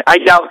doubt it. I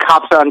doubt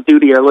cops on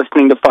duty are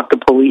listening to "fuck the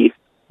police."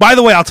 By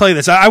the way, I'll tell you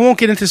this. I won't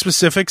get into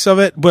specifics of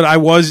it, but I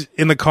was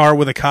in the car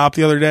with a cop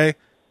the other day.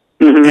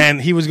 Mm-hmm.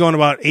 And he was going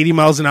about 80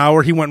 miles an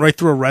hour. He went right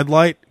through a red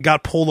light,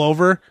 got pulled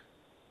over,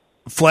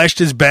 flashed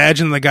his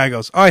badge, and the guy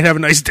goes, "All right, have a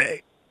nice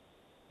day."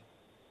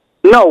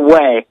 No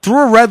way.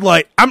 Through a red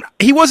light.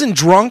 He wasn't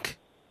drunk,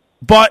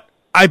 but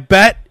I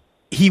bet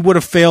he would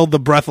have failed the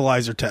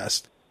breathalyzer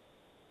test.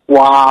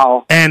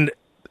 Wow. And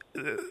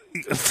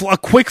a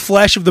quick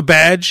flash of the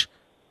badge,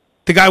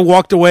 the guy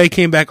walked away,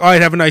 came back, "All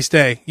right, have a nice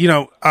day.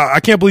 I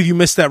can't believe you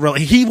missed that red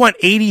light." He went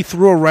 80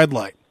 through a red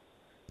light.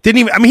 He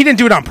didn't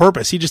do it on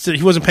purpose. He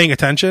wasn't paying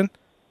attention.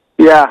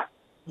 Yeah.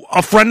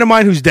 A friend of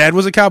mine whose dad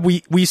was a cop,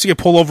 we used to get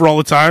pulled over all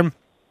the time.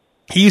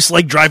 He used to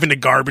like drive into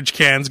garbage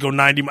cans, go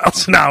 90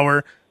 miles an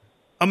hour.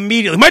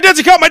 Immediately, "My dad's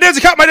a cop, my dad's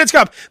a cop, my dad's a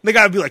cop." And the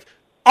guy would be like,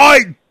 "All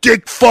right,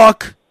 dick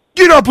fuck,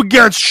 get up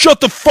again,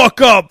 shut the fuck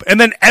up." And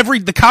then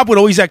the cop would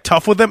always act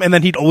tough with him, and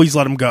then he'd always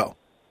let him go.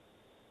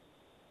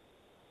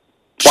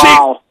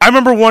 Wow. I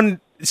remember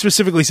one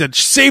specifically said,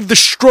 "Save the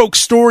stroke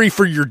story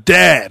for your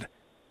dad."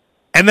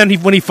 And then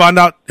when he found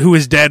out who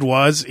his dad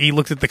was, he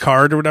looked at the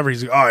card or whatever.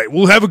 He's like, "All right,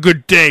 we'll have a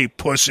good day,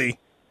 pussy."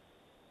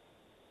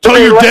 Tell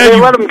your dad. They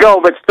let him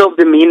go, but still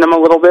demean them a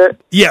little bit.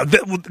 Yeah.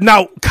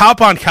 Now, cop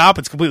on cop,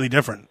 it's completely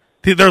different.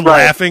 They're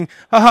laughing.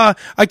 "Haha!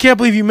 I can't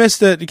believe you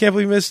missed it. You can't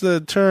believe you missed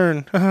the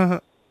turn."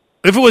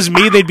 If it was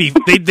me,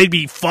 they'd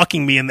be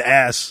fucking me in the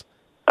ass.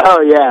 Oh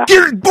yeah.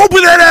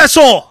 Open that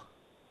asshole.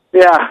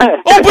 Yeah.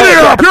 Open it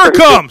up. Here it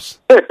comes.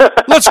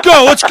 Let's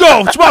go.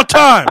 It's about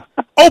time.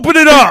 Open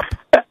it up.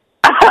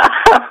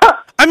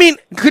 I mean,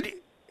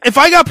 if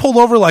I got pulled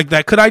over like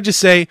that, could I just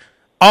say,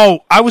 "Oh,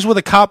 I was with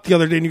a cop the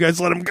other day and you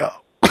guys let him go"?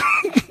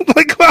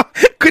 Like,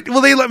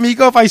 will they let me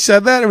go if I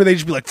said that? Or would they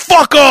just be like,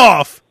 "Fuck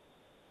off"?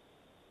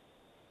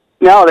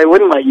 No, they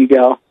wouldn't let you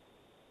go.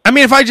 I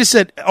mean, if I just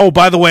said, "Oh,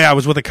 by the way, I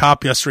was with a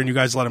cop yesterday and you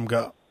guys let him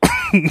go."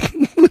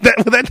 would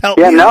that help?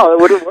 Yeah, no,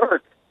 it wouldn't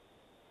work.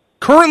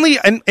 Currently,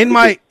 in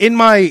my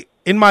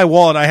in my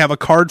wallet, I have a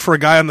card for a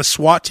guy on the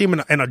SWAT team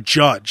and a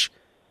judge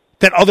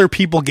that other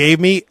people gave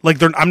me.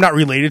 Like, I'm not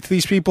related to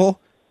these people.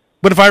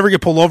 But if I ever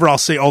get pulled over, I'll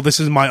say, oh, this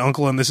is my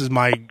uncle and this is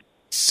my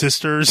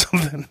sister or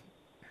something.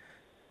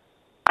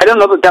 I don't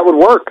know that would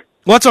work.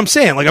 Well, that's what I'm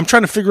saying. Like, I'm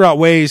trying to figure out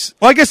ways.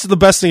 Well, I guess the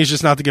best thing is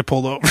just not to get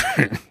pulled over.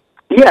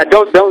 Yeah,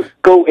 don't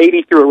go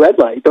 80 through a red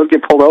light. Don't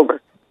get pulled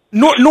over.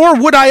 Nor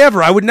would I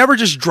ever. I would never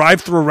just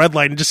drive through a red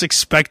light and just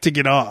expect to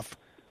get off.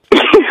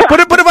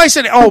 But if I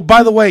said, oh,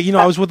 by the way,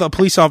 I was with a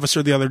police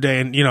officer the other day,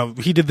 and,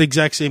 he did the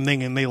exact same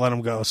thing, and they let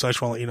him go. So I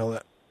just want to let you know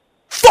that.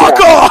 Fuck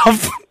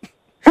off!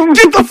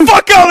 Get the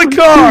fuck out of the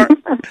car!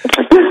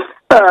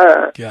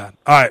 God.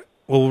 All right.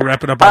 We'll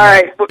wrap it up. All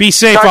right. Be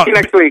safe. Talk to you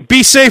next week.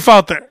 Be safe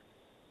out there.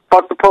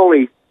 Fuck the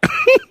police. All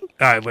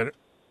right, later.